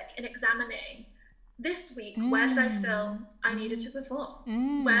forensic in examining. This week, where did I feel I needed to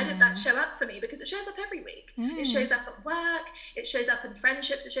perform? Where did that show up for me? Because it shows up every week. It shows up at work, it shows up in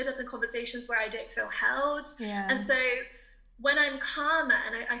friendships, it shows up in conversations where I don't feel held. And so when I'm calmer,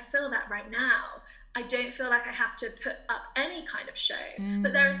 and I feel that right now, I don't feel like I have to put up any kind of show.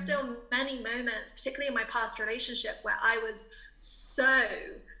 But there are still many moments, particularly in my past relationship, where I was so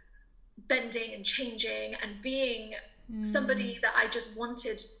bending and changing and being somebody that I just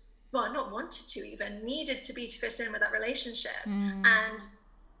wanted, well, not wanted to even, needed to be to fit in with that relationship. And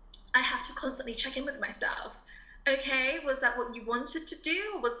I have to constantly check in with myself. Okay, was that what you wanted to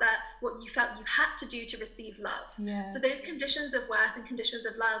do, or was that what you felt you had to do to receive love? So those conditions of worth and conditions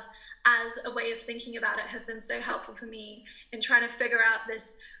of love as a way of thinking about it have been so helpful for me in trying to figure out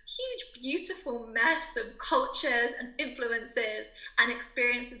this huge, beautiful mess of cultures and influences and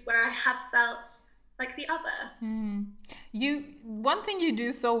experiences where I have felt like the other. One thing you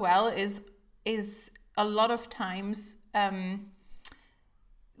do so well is a lot of times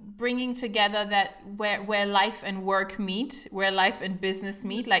bringing together that where life and work meet, where life and business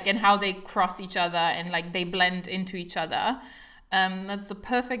meet, like, and how they cross each other and like they blend into each other. That's the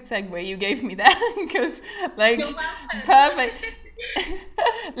perfect segue you gave me there, because like perfect.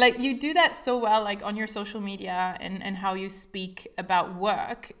 Like you do that so well, like on your social media and how you speak about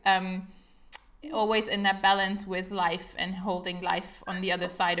work. Always in that balance with life and holding life on the other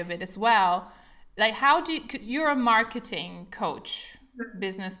side of it as well. Like you're a marketing coach,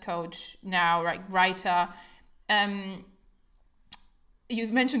 business coach now, like writer. You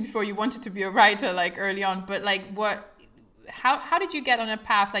mentioned before you wanted to be a writer like early on, but like how did you get on a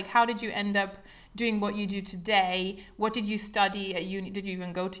path? Like how did you end up doing what you do today? What did you study at uni? Did you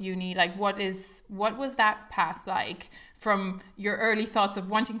even go to uni? Like what was that path like from your early thoughts of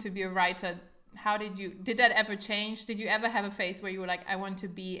wanting to be a writer? Did that ever change? Did you ever have a phase where you were like, I want to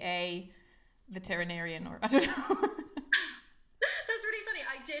be a veterinarian, or I don't know? That's really funny.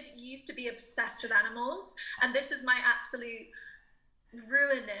 I did used to be obsessed with animals, and this is my absolute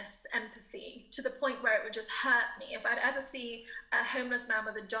ruinous empathy, to the point where it would just hurt me. If I'd ever see a homeless man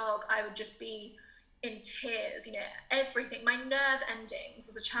with a dog, I would just be in tears. You know, everything, my nerve endings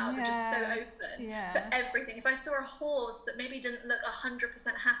as a child were just so open for everything. If I saw a horse that maybe didn't look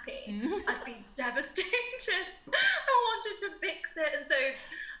 100% happy, I'd be devastated. I wanted to fix it. And so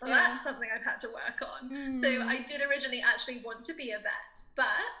that's something I've had to work on. So I did originally actually want to be a vet,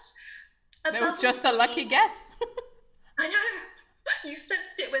 but that was just a lucky guess. I know, you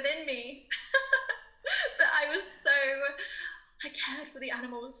sensed it within me. But I cared for the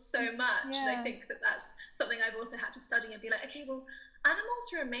animals so much. And I think that's something I've also had to study and be like, okay, well,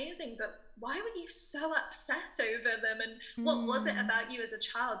 animals are amazing, but why were you so upset over them? And what was it about you as a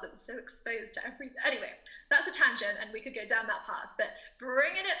child that was so exposed to everything? Anyway, that's a tangent and we could go down that path, but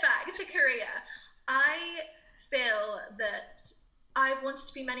bringing it back to career, I feel that I've wanted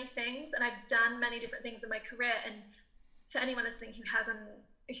to be many things and I've done many different things in my career. And for anyone listening who has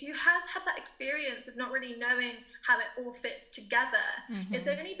had that experience of not really knowing how it all fits together, it's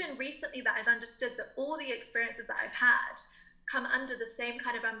only been recently that I've understood that all the experiences that I've had come under the same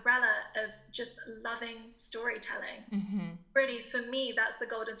kind of umbrella of just loving storytelling. Really, for me, that's the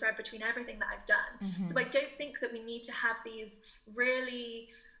golden thread between everything that I've done. So I don't think that we need to have these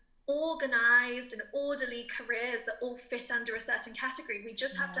really organized and orderly careers that all fit under a certain category. We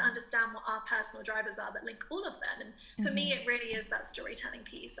just have to understand what our personal drivers are that link all of them. And for me, it really is that storytelling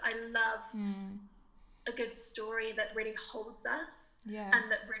piece. I love a good story that really holds us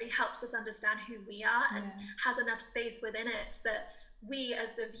and that really helps us understand who we are and has enough space within it that we,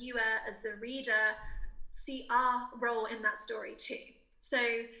 as the viewer, as the reader, see our role in that story too. So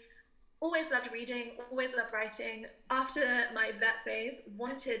always loved reading, always loved writing. After my vet phase,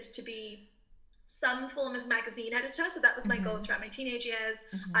 wanted to be some form of magazine editor. So that was my goal throughout my teenage years.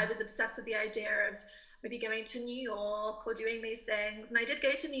 I was obsessed with the idea of maybe going to New York or doing these things. And I did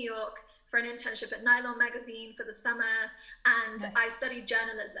go to New York for an internship at Nylon magazine for the summer, and I studied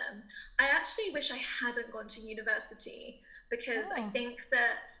journalism. I actually wish I hadn't gone to university, because I think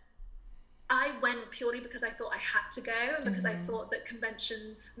that I went purely because I thought I had to go, and because I thought that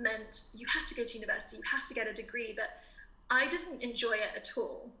convention meant you have to go to university, you have to get a degree, but I didn't enjoy it at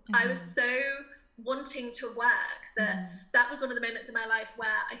all. I was so wanting to work that was one of the moments in my life where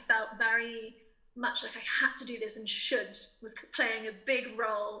I felt very much like I had to do this, and was playing a big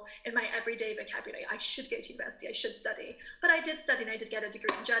role in my everyday vocabulary. I should go to university, I should study. But I did study, and I did get a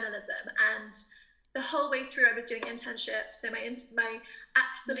degree in journalism. And the whole way through I was doing internships. So my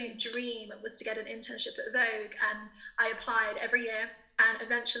absolute dream was to get an internship at Vogue, and I applied every year. And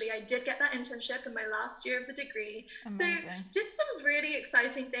eventually I did get that internship in my last year of the degree. Amazing. So did some really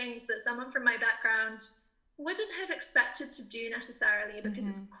exciting things that someone from my background wouldn't have expected to do necessarily, because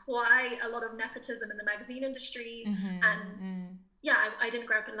it's quite a lot of nepotism in the magazine industry. And I didn't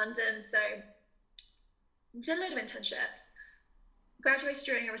grow up in London, so did a load of internships, graduated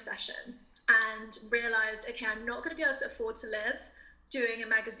during a recession, and realized, okay, I'm not going to be able to afford to live doing a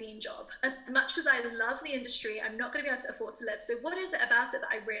magazine job. As much as I love the industry, I'm not going to be able to afford to live. So what is it about it that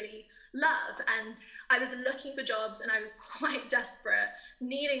I really love? And I was looking for jobs, and I was quite desperate,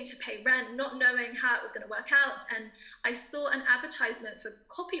 needing to pay rent, not knowing how it was going to work out. And I saw an advertisement for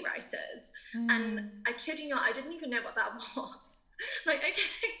copywriters, and I kid you not, I didn't even know what that was. Like,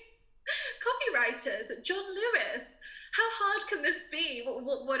 okay, copywriters, John Lewis, how hard can this be?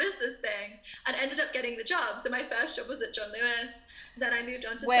 What is this thing? And ended up getting the job. So my first job was at John Lewis. Then I moved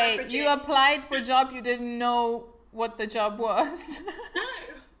on to Wait, you applied for a job you didn't know what the job was? No.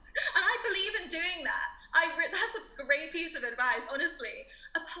 And I believe in doing that. That's a great piece of advice, honestly.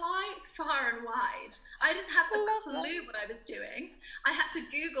 Apply far and wide. I didn't have a clue what I was doing. I had to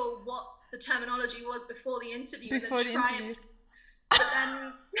Google what the terminology was before the interview. Before the interview. But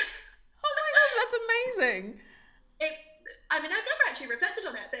then... Oh my gosh, that's amazing. I've never actually reflected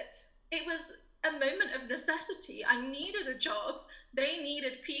on it, but it was a moment of necessity. I needed a job. They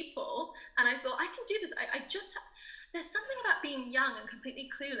needed people. And I thought, I can do this. There's something about being young and completely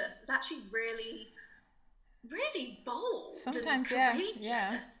clueless. It's actually really, really bold. Sometimes, and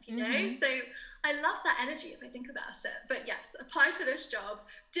courageous, you know? So I love that energy if I think about it. But yes, applied for this job,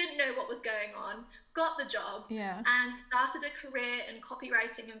 didn't know what was going on, got the job, and started a career in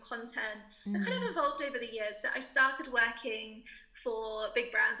copywriting and content that kind of evolved over the years. So I started working for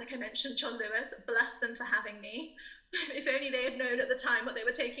big brands, like I mentioned, John Lewis. Bless them for having me. If only they had known at the time what they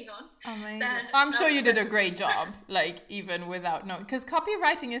were taking on. Amazing. Then, I'm sure you did a great job, like even without knowing. Because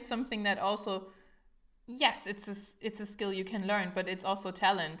copywriting is something that also, yes, it's a skill you can learn, but it's also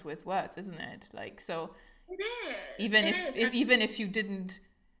talent with words, isn't it? Like, so it is. Even if you didn't,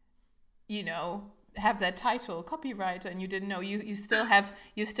 have that title, copywriter, and you didn't know, you're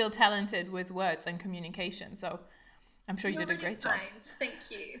still talented with words and communication. So I'm sure you did a great job. Thank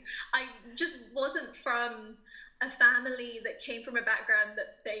you. I just wasn't from a family that came from a background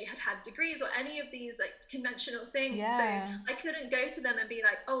that they had degrees or any of these like conventional things. So I couldn't go to them and be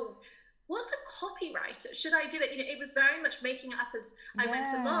like, oh, what's a copywriter? Should I do it? It was very much making it up as I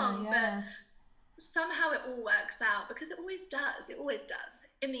went along, but somehow it all works out, because it always does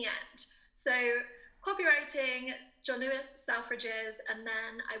in the end. So copywriting, John Lewis, Selfridges, and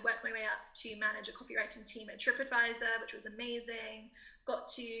then I worked my way up to manage a copywriting team at TripAdvisor, which was amazing. Got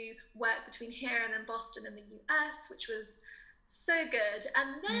to work between here and then Boston in the US, which was so good.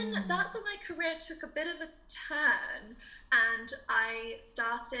 And then that's when my career took a bit of a turn, and I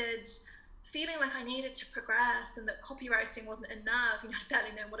started feeling like I needed to progress and that copywriting wasn't enough. I'd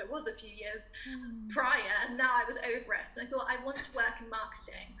barely known what it was a few years prior, and now I was over it. And I thought, I want to work in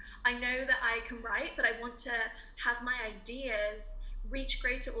marketing. I know that I can write, but I want to have my ideas reach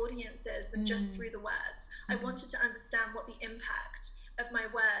greater audiences than just through the words. I wanted to understand what the impact of my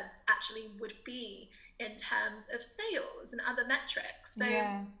words actually would be in terms of sales and other metrics. So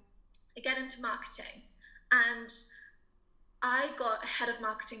I get into marketing, and I got a head of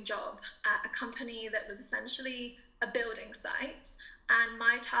marketing job at a company that was essentially a building site. And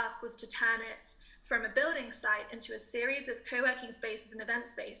my task was to turn it from a building site into a series of co-working spaces and event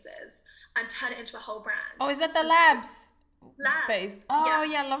spaces and turn it into a whole brand. Oh, is that the And labs labs, space? Oh,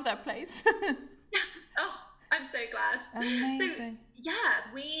 yeah. yeah, I love that place. Oh, I'm so glad. Amazing. So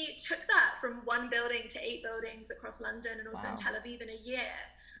yeah, we took that from one building to 8 buildings across London and also Wow. in Tel Aviv in a year.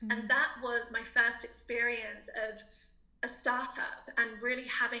 And that was my first experience of a startup and really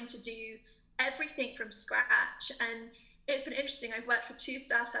having to do everything from scratch. And it's been interesting. I've worked for 2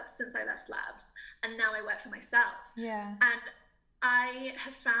 startups since I left labs, and now I work for myself. Yeah. And I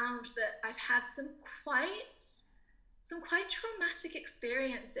have found that I've had some quite traumatic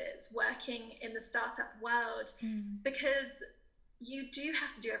experiences working in the startup world, because you do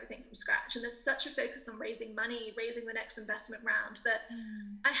have to do everything from scratch, and there's such a focus on raising money, raising the next investment round, that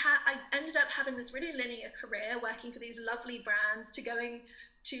I ended up having this really linear career working for these lovely brands to going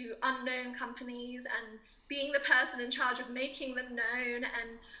to unknown companies and being the person in charge of making them known.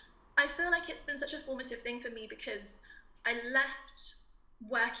 And I feel like it's been such a formative thing for me, because I left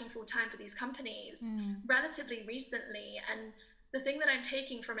working full time for these companies relatively recently, and the thing that I'm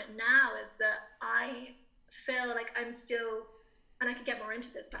taking from it now is that I feel like I'm still, and I could get more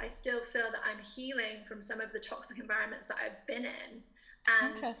into this, but I still feel that I'm healing from some of the toxic environments that I've been in.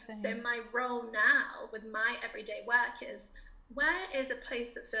 And so my role now with my everyday work is, where is a place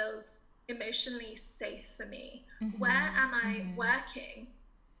that feels emotionally safe for me? Where am I working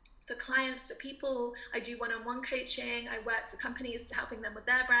for clients, for people? I do one-on-one coaching. I work for companies to helping them with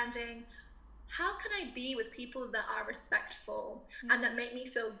their branding. How can I be with people that are respectful and that make me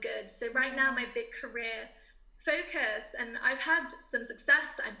feel good? So right now, my big career focus, and I've had some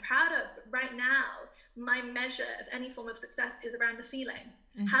success that I'm proud of, but right now, my measure of any form of success is around the feeling.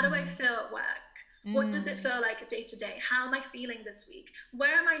 How do I feel at work? What does it feel like day to day? How am I feeling this week?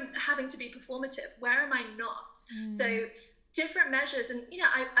 Where am I having to be performative? Where am I not? So different measures. And, you know,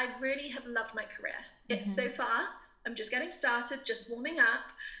 I really have loved my career. It's so far, I'm just getting started, just warming up.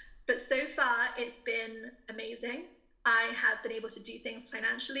 But so far, it's been amazing. I have been able to do things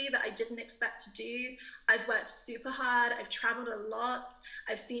financially that I didn't expect to do. I've worked super hard. I've traveled a lot.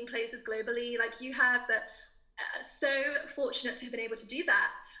 I've seen places globally like you have, that so fortunate to have been able to do that.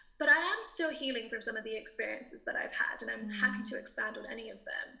 But I am still healing from some of the experiences that I've had, and I'm happy to expand on any of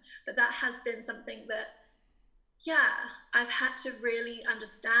them. But that has been something that, I've had to really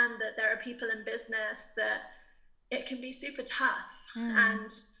understand, that there are people in business that it can be super tough.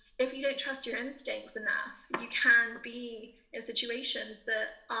 And if you don't trust your instincts enough, you can be in situations that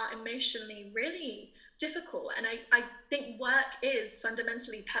are emotionally really difficult. And I think work is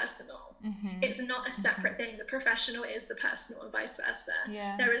fundamentally personal. It's not a separate thing. The professional is the personal, and vice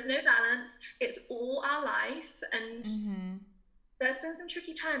versa. There is no balance. It's all our life. And there's been some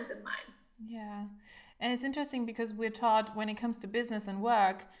tricky times in mine. Yeah. And it's interesting because we're taught, when it comes to business and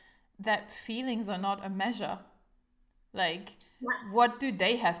work, that feelings are not a measure. Like, what do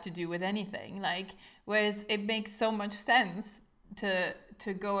they have to do with anything? Like, whereas it makes so much sense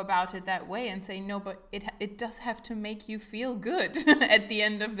to go about it that way and say, no, but it does have to make you feel good at the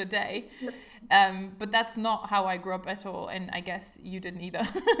end of the day. But that's not how I grew up at all, and I guess you didn't either.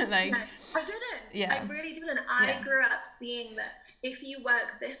 Like, no, I didn't. I really didn't. I grew up seeing that if you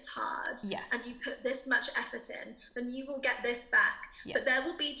work this hard and you put this much effort in, then you will get this back. But there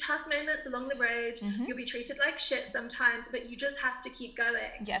will be tough moments along the road. You'll be treated like shit sometimes, but you just have to keep going.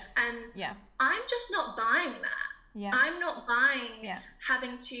 And I'm just not buying that. I'm not buying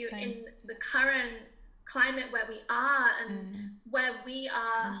having to, in the current climate where we are and where we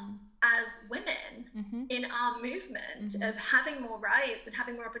are as women in our movement of having more rights and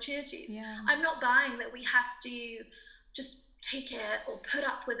having more opportunities. I'm not buying that we have to just take it or put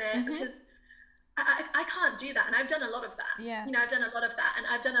up with it, because I can't do that. And I've done a lot of that. You know, I've done a lot of that. And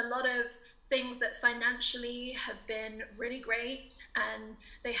I've done a lot of things that financially have been really great. And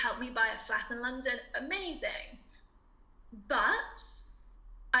they helped me buy a flat in London. Amazing. But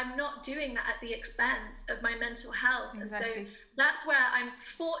I'm not doing that at the expense of my mental health. And so that's where I'm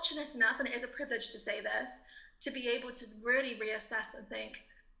fortunate enough, and it is a privilege to say this, to be able to really reassess and think,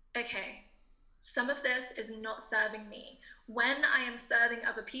 okay, some of this is not serving me. When I am serving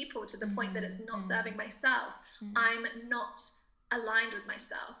other people to the point that it's not serving myself, I'm not aligned with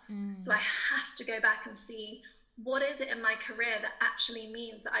myself. So I have to go back and see, what is it in my career that actually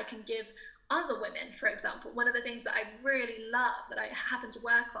means that I can give other women, for example. One of the things that I really love, that I happen to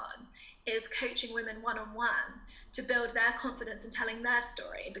work on, is coaching women one-on-one to build their confidence in telling their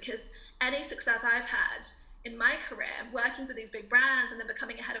story. Because any success I've had in my career, working for these big brands and then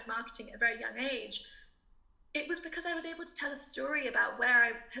becoming a head of marketing at a very young age, it was because I was able to tell a story about where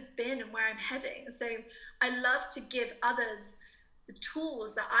I have been and where I'm heading. So I love to give others the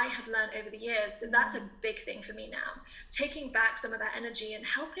tools that I have learned over the years. So that's a big thing for me now. Taking back some of that energy and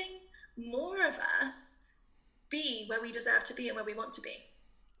helping more of us be where we deserve to be and where we want to be.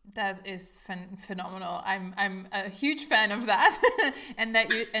 That is phenomenal. I'm a huge fan of that, and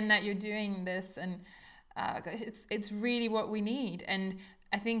that you're doing this, and it's really what we need. And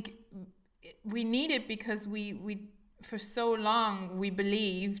I think we need it because we for so long we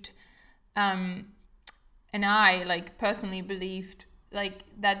believed, and I like personally believed like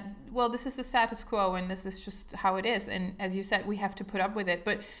that. Well, this is the status quo, and this is just how it is. And as you said, we have to put up with it,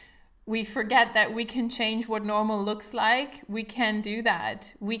 but we forget that we can change what normal looks like. We can do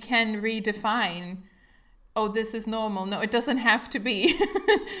that. We can redefine, oh, this is normal. No, it doesn't have to be.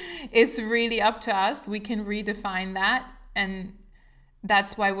 It's really up to us. We can redefine that. And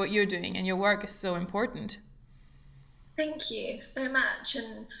that's why what you're doing and your work is so important. Thank you so much.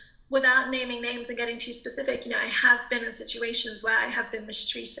 And without naming names and getting too specific, I have been in situations where I have been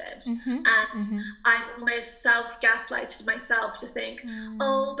mistreated, and I've almost self-gaslighted myself to think,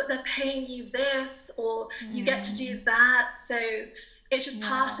 oh, but they're paying you this, or you get to do that, so it's just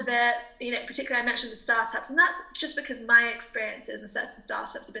part of it. Particularly I mentioned the startups, and that's just because my experiences in certain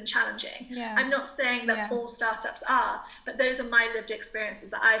startups have been challenging. I'm not saying that all startups are, but those are my lived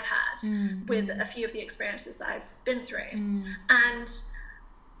experiences that I've had with a few of the experiences that I've been through. And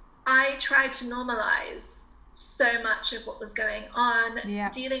I tried to normalize so much of what was going on,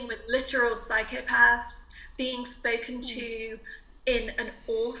 dealing with literal psychopaths, being spoken to in an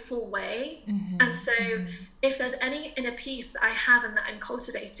awful way. And so if there's any inner peace that I have and that I'm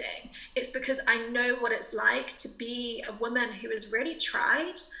cultivating, it's because I know what it's like to be a woman who has really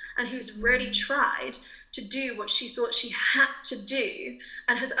tried and who's really tried to do what she thought she had to do,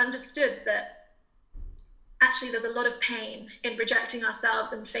 and has understood that actually there's a lot of pain in rejecting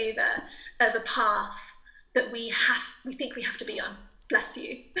ourselves in favor of a path that we think we have to be on. Bless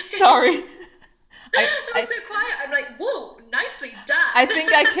you. Sorry. I'm so quiet. I'm like, whoa, nicely done. I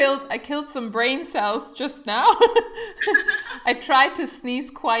think I killed some brain cells just now. I tried to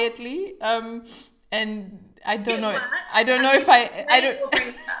sneeze quietly, and I don't know. I don't know if I don't.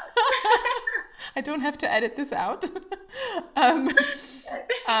 I don't have to edit this out.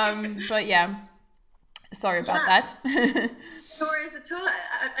 But yeah. Sorry about that. No worries at all.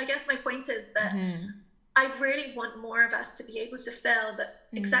 I guess my point is that I really want more of us to be able to feel that,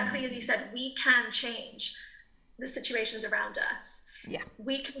 exactly as you said, we can change the situations around us. Yeah.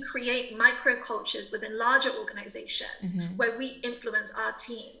 We can create microcultures within larger organizations where we influence our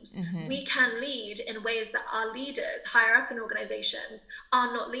teams. We can lead in ways that our leaders higher up in organizations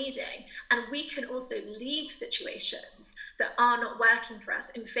are not leading. And we can also leave situations that are not working for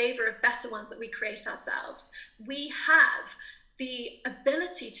us in favor of better ones that we create ourselves. We have the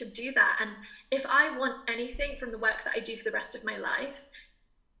ability to do that. And if I want anything from the work that I do for the rest of my life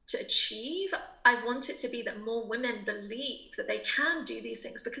to achieve, I want it to be that more women believe that they can do these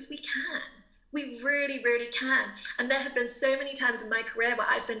things, because we can. We really, really can. And there have been so many times in my career where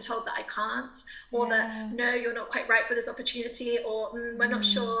I've been told that I can't, or that, no, you're not quite right for this opportunity, or we're not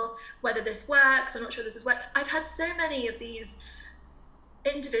sure whether this works, or not sure this is work. I've had so many of these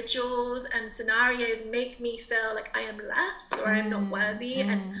individuals and scenarios make me feel like I am less, or I'm not worthy.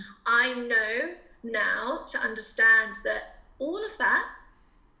 And I know now to understand that all of that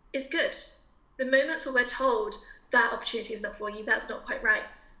is good. The moments where we're told that opportunity is not for you, that's not quite right,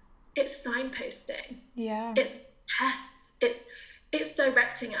 it's signposting. It's tests. It's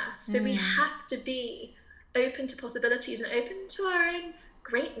directing us. So we have to be open to possibilities and open to our own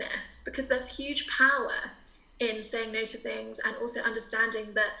greatness, because there's huge power in saying no to things, and also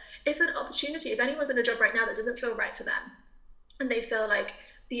understanding that if anyone's in a job right now that doesn't feel right for them, and they feel like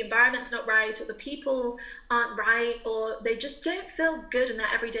the environment's not right, or the people aren't right, or they just don't feel good in their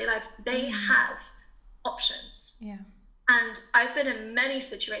everyday life, they have options. And I've been in many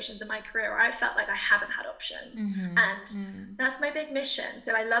situations in my career where I felt like I haven't had options. And that's my big mission.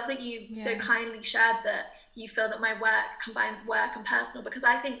 So I love that you so kindly shared that you feel that my work combines work and personal, because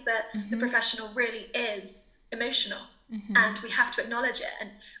I think that the professional really is emotional, and we have to acknowledge it, and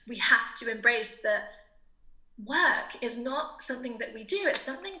we have to embrace that work is not something that we do, it's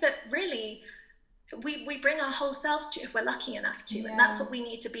something that really we bring our whole selves to if we're lucky enough to, and that's what we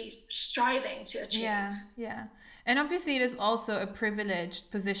need to be striving to achieve. And obviously it is also a privileged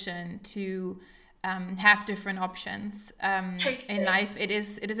position to have different options in life. It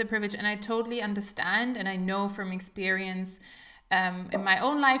is a privilege, and I totally understand, and I know from experience in my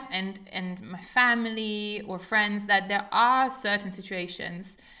own life and my family or friends that there are certain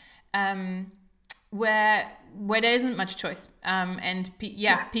situations where there isn't much choice, and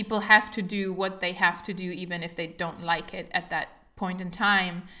Yes. people have to do what they have to do, even if they don't like it at that point in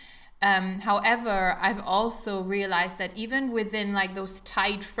time. However, I've also realized that even within like those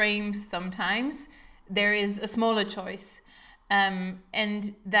tight frames, sometimes there is a smaller choice,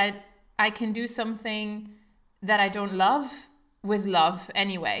 and that I can do something that I don't love with love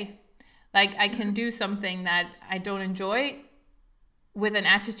anyway. Like I can do something that I don't enjoy with an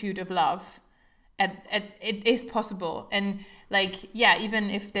attitude of love. It is possible. And like, yeah, even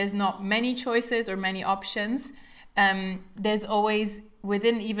if there's not many choices or many options, there's always,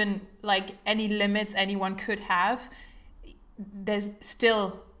 within even like any limits anyone could have, there's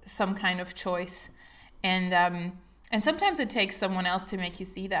still some kind of choice. And sometimes it takes someone else to make you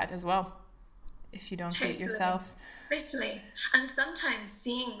see that as well, if you don't see it Totally. yourself. Totally. And sometimes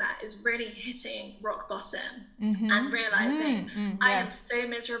seeing that is really hitting rock bottom Mm-hmm. and realizing I Yeah. am so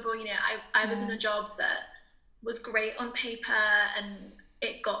miserable. I was in Yeah. a job that was great on paper and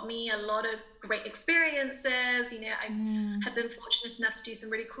it got me a lot of great experiences. I have been fortunate enough to do some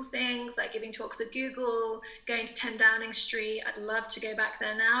really cool things like giving talks at Google, going to 10 Downing Street. I'd love to go back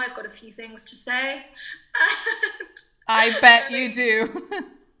there now. I've got a few things to say. I bet you do.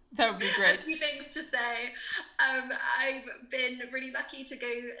 That would be A great. few things to say. I've been really lucky to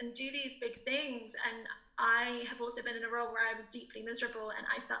go and do these big things, and I have also been in a role where I was deeply miserable and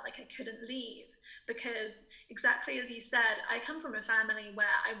I felt like I couldn't leave because, exactly as you said, I come from a family where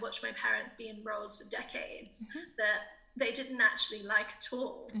I watched my parents be in roles for decades that they didn't actually like at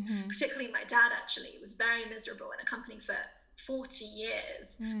all. Particularly my dad actually was very miserable in a company for 40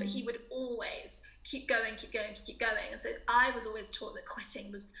 years, but he would always keep going, keep going, keep going. And so I was always taught that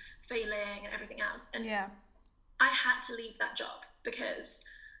quitting was failing and everything else. And Yeah. I had to leave that job because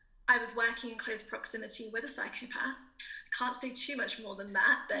I was working in close proximity with a psychopath. I can't say too much more than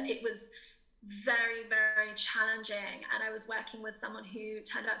that, but it was very, very challenging. And I was working with someone who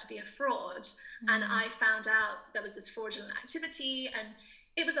turned out to be a fraud. And I found out there was this fraudulent activity, and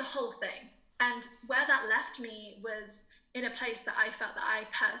it was a whole thing. And where that left me was in a place that I felt that I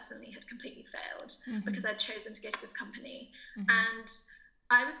personally had completely failed because I'd chosen to go to this company. And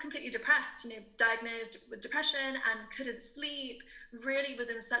I was completely depressed, diagnosed with depression and couldn't sleep, really was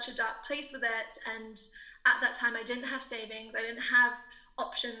in such a dark place with it. And at that time, I didn't have savings. I didn't have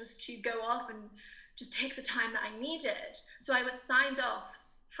options to go off and just take the time that I needed. So I was signed off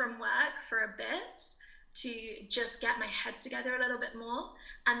from work for a bit to just get my head together a little bit more.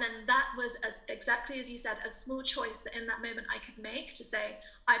 And then that was, exactly as you said, a small choice that in that moment I could make to say,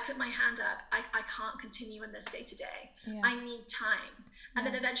 I put my hand up, I can't continue in this day to day. I need time. And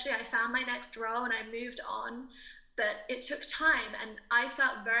then eventually I found my next role and I moved on. But it took time and I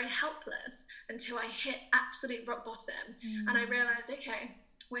felt very helpless until I hit absolute rock bottom. And I realized, okay,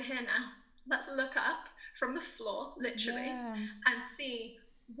 we're here now. Let's look up from the floor, literally, and see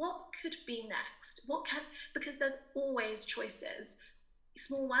what could be next. Because there's always choices.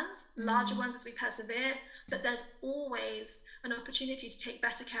 Small ones, larger ones as we persevere, but there's always an opportunity to take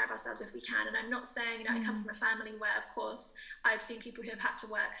better care of ourselves if we can. And I'm not saying, I come from a family where, of course, I've seen people who have had to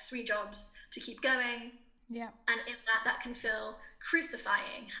work 3 jobs to keep going. Yeah. And in that can feel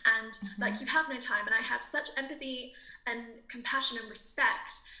crucifying and like you have no time. And I have such empathy and compassion and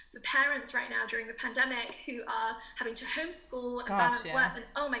respect for parents right now during the pandemic who are having to homeschool and balance work. And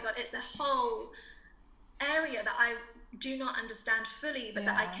oh my God, it's a whole area that I do not understand fully, but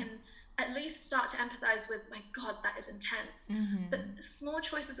that I can at least start to empathize with. My God, that is intense. But small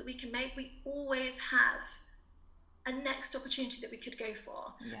choices that we can make, we always have a next opportunity that we could go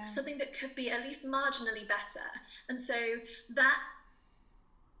for, something that could be at least marginally better. And so that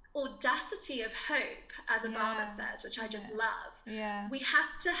audacity of hope, as Obama says, which I just love, we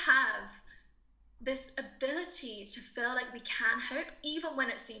have to have this ability to feel like we can hope even when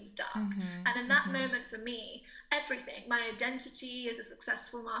it seems dark. And in that moment for me, everything, my identity as a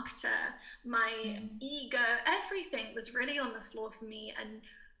successful marketer, my ego, everything was really on the floor for me. And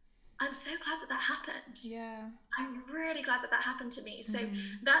I'm so glad that happened. I'm really glad that happened to me. So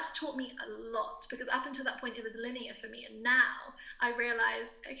that's taught me a lot, because up until that point it was linear for me. And now I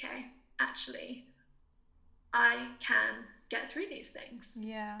realize, okay, actually I can get through these things.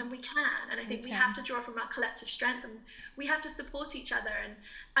 And we can. And I think we have to draw from our collective strength, and we have to support each other. And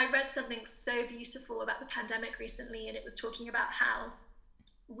I read something so beautiful about the pandemic recently, and it was talking about how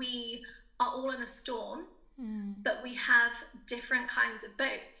we are all in a storm, but we have different kinds of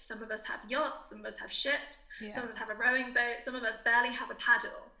boats. Some of us have yachts, some of us have ships, some of us have a rowing boat, some of us barely have a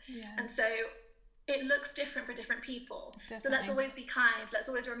paddle. And so it looks different for different people. So let's always be kind. Let's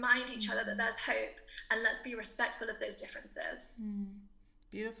always remind each other that there's hope, and let's be respectful of those differences.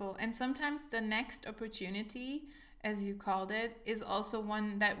 Beautiful. And sometimes the next opportunity, as you called it, is also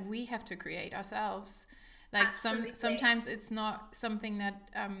one that we have to create ourselves. Like sometimes it's not something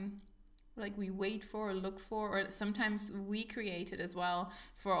that like we wait for or look for, or sometimes we create it as well.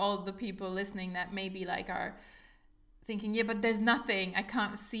 For all the people listening that maybe like are thinking, yeah, but there's nothing, I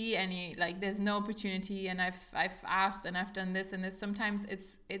can't see any, like there's no opportunity, and I've asked and I've done this and this. Sometimes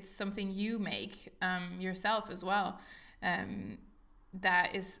it's something you make yourself as well.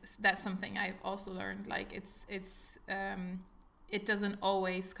 That's something I've also learned. Like it doesn't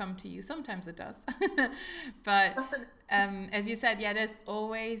always come to you. Sometimes it does. But as you said, yeah, there's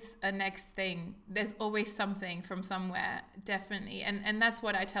always a next thing. There's always something from somewhere, definitely. And that's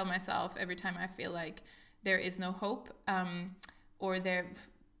what I tell myself every time I feel like there is no hope, or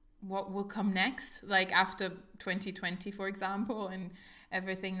what will come next, like after 2020, for example, and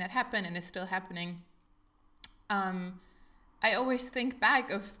everything that happened and is still happening. I always think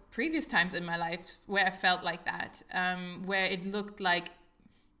back of previous times in my life where I felt like that, where it looked like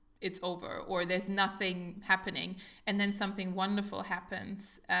it's over or there's nothing happening, and then something wonderful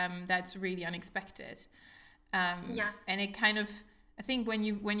happens that's really unexpected. And it kind of, I think when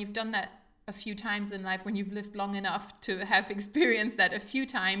you've done that a few times in life, when you've lived long enough to have experienced that a few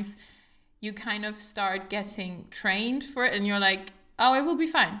times, you kind of start getting trained for it, and you're like, oh, it will be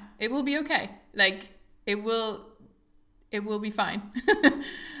fine. It will be okay. Like it will be fine.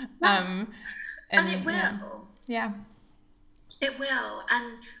 And it will. Yeah. It will.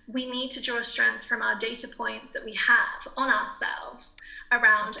 And we need to draw strength from our data points that we have on ourselves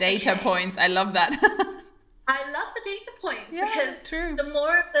around data points. I love that. I love the data points, because the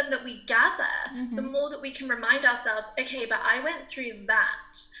more of them that we gather, the more that we can remind ourselves, okay, but I went through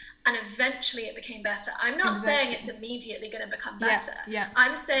that and eventually it became better. I'm not saying it's immediately going to become better.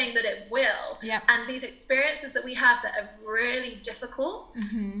 I'm saying that it will. And these experiences that we have that are really difficult,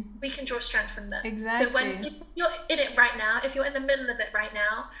 we can draw strength from them. So when you're in it right now, if you're in the middle of it right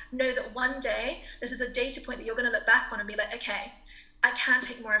now, know that one day this is a data point that you're going to look back on and be like, okay, I can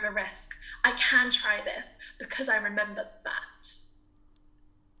take more of a risk. I can try this because I remember that.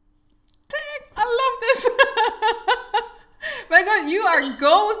 Dang, I love this. My God, you are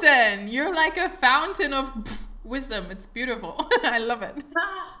golden. You're like a fountain of wisdom. It's beautiful. I love it.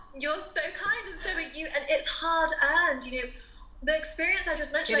 You're so kind, and so are you. And it's hard earned. You know, the experience I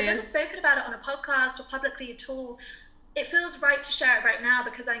just mentioned, I've never spoken about it on a podcast or publicly at all. It feels right to share it right now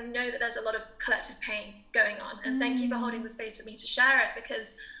because I know that there's a lot of collective pain going on. And thank you for holding the space for me to share it,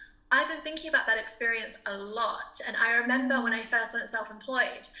 because I've been thinking about that experience a lot. And I remember when I first went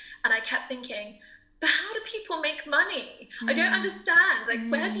self-employed and I kept thinking, but how do people make money? I don't understand. Like,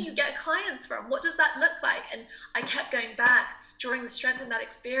 where do you get clients from? What does that look like? And I kept going back, drawing the strength from that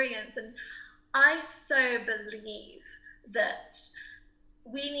experience. And I so believe that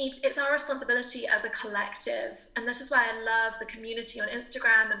it's our responsibility as a collective, and this is why I love the community on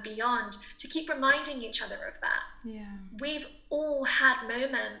Instagram and beyond, to keep reminding each other of that. We've all had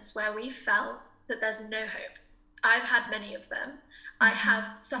moments where we felt that there's no hope. I've had many of them. I have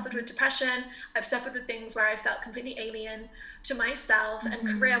suffered with depression. I've suffered with things where I felt completely alien to myself.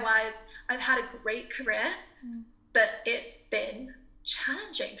 And career-wise, I've had a great career, but it's been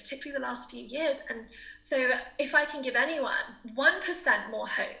challenging, particularly the last few years. And so if I can give anyone 1% more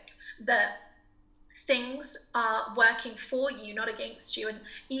hope that things are working for you, not against you, and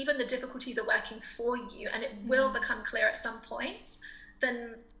even the difficulties are working for you, and it will become clear at some point,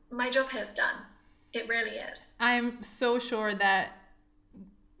 then my job here is done. It really is. I'm so sure that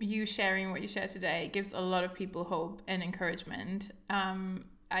you sharing what you shared today gives a lot of people hope and encouragement.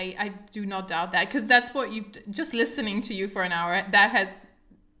 I do not doubt that, because that's what you've just listening to you for an hour, that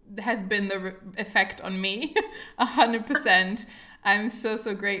has been the effect on me 100%. I'm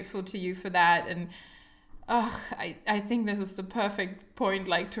so grateful to you for that. And I think this is the perfect point,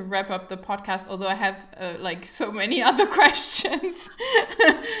 like, to wrap up the podcast, although I have like so many other questions.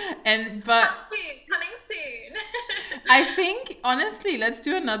 But coming soon. I think honestly, let's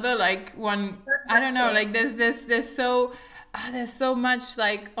do another like one. I don't know, like there's so much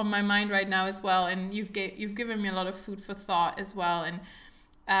like on my mind right now as well, and you've given me a lot of food for thought as well. And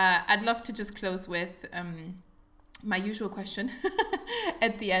I'd love to just close with my usual question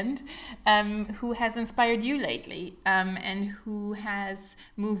at the end. Who has inspired you lately, and who has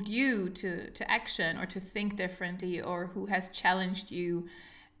moved you to action or to think differently, or who has challenged you?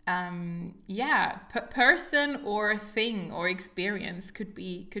 Person or thing or experience, could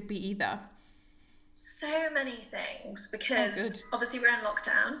be either. So many things, because obviously we're in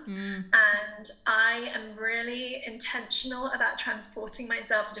lockdown, and I am really intentional about transporting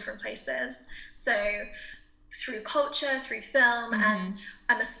myself to different places. So through culture, through film, and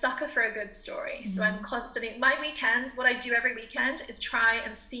I'm a sucker for a good story. So I'm constantly, my weekends, what I do every weekend is try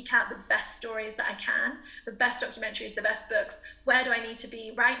and seek out the best stories that I can, the best documentaries, the best books. Where do I need to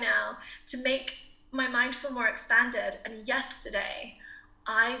be right now to make my mind feel more expanded? And yesterday,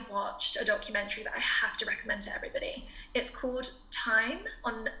 I watched a documentary that I have to recommend to everybody. It's called Time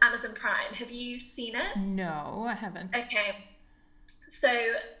on Amazon Prime. Have you seen it? No, I haven't. Okay. So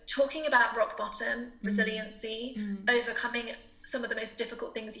talking about rock bottom, resiliency, overcoming some of the most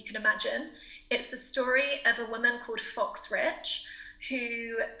difficult things you can imagine. It's the story of a woman called Fox Rich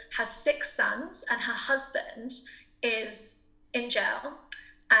who has 6 sons, and her husband is in jail,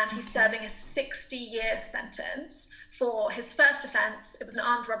 and he's serving a 60-year sentence for his first offense. It was an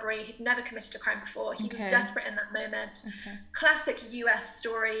armed robbery. He'd never committed a crime before. He was desperate in that moment. Classic US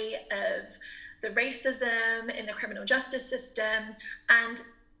story of the racism in the criminal justice system. And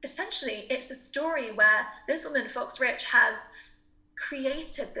essentially, it's a story where this woman, Fox Rich, has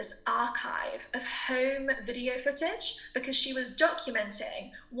created this archive of home video footage because she was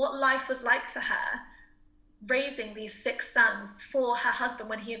documenting what life was like for her raising these 6 sons for her husband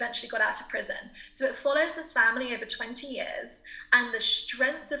when he eventually got out of prison. So it follows this family over 20 years, and the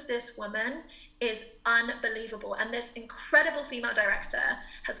strength of this woman is unbelievable. And this incredible female director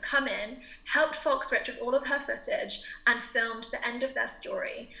has come in, helped Fox Rich with all of her footage, and filmed the end of their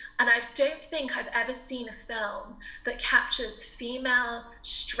story. And I don't think I've ever seen a film that captures female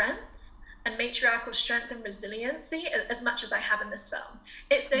strength and matriarchal strength and resiliency as much as I have in this film.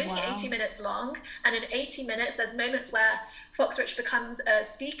 It's only 80 minutes long, and in 80 minutes there's moments where Fox Rich becomes a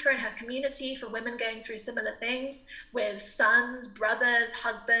speaker in her community for women going through similar things with sons, brothers,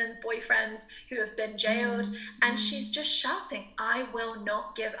 husbands, boyfriends who have been jailed, and she's just shouting, I will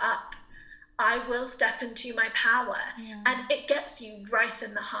not give up. I will step into my power. And it gets you right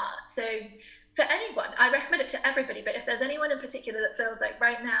in the heart. So for anyone, I recommend it to everybody, but if there's anyone in particular that feels like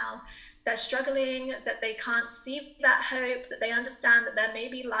right now they're struggling, that they can't see that hope, that they understand that there may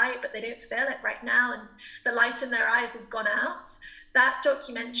be light, but they don't feel it right now, and the light in their eyes has gone out, that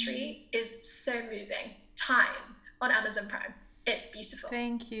documentary is so moving. Time on Amazon Prime. It's beautiful.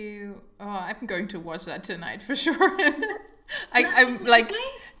 Thank you. Oh, I'm going to watch that tonight for sure. I'm like,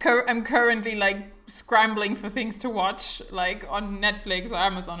 I'm currently like scrambling for things to watch, like on Netflix or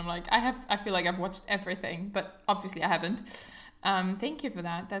Amazon. I'm like, I feel like I've watched everything, but obviously I haven't. Thank you for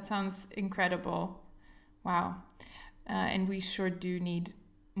that. That sounds incredible. Wow. And we sure do need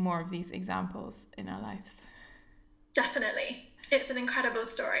more of these examples in our lives. Definitely. It's an incredible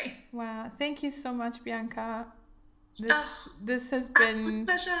story. Wow. Thank you so much, Bianca. This has been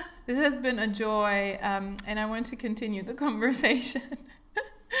pleasure. This has been a joy, and I want to continue the conversation.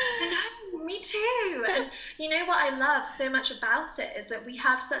 Me too. And you know what I love so much about it is that we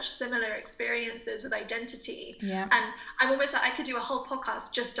have such similar experiences with identity. Yeah. And I'm almost like I could do a whole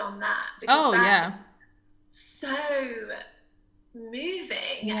podcast just on that. Because so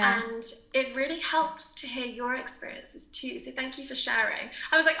moving, and it really helps to hear your experiences too. So thank you for sharing.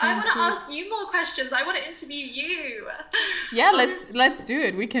 I was like, I want to ask you more questions. I want to interview you. Yeah, let's do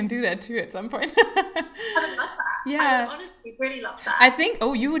it. We can do that too at some point. I would love that. Yeah, I would honestly really love that. I think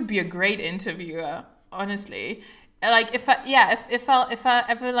you would be a great interviewer, honestly. Like if I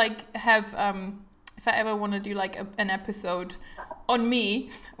ever like have if I ever want to do like an episode on me,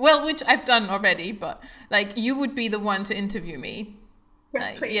 well, which I've done already, but like you would be the one to interview me. Yes,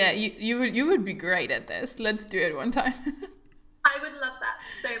 like, please. Yeah, you would be great at this. Let's do it one time. I would love that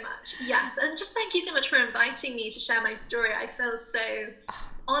so much. Yes, and just thank you so much for inviting me to share my story. I feel so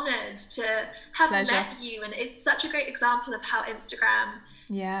honored to have met you, and it's such a great example of how Instagram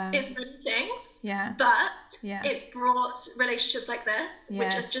is many things, but it's brought relationships like this,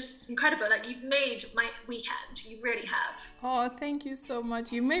 which is just incredible. Like, you've made my weekend. You really have. Oh, thank you so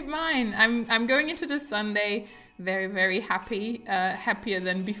much. You made mine. I'm going into the Sunday very, very happy, happier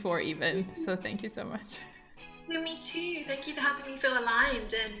than before even. So thank you so much. Me too. Thank you for helping me feel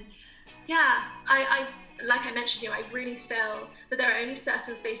aligned. And yeah, I like I mentioned, I really feel that there are only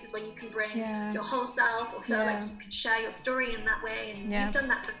certain spaces where you can bring your whole self, or feel like you can share your story in that way, and you've done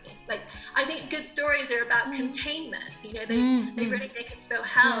that for me. Like, I think good stories are about containment. They really make us feel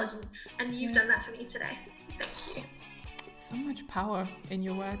held, and you've done that for me today. So thank you. So much power in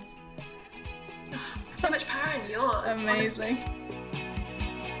your words. So much power in yours. Amazing. Honestly.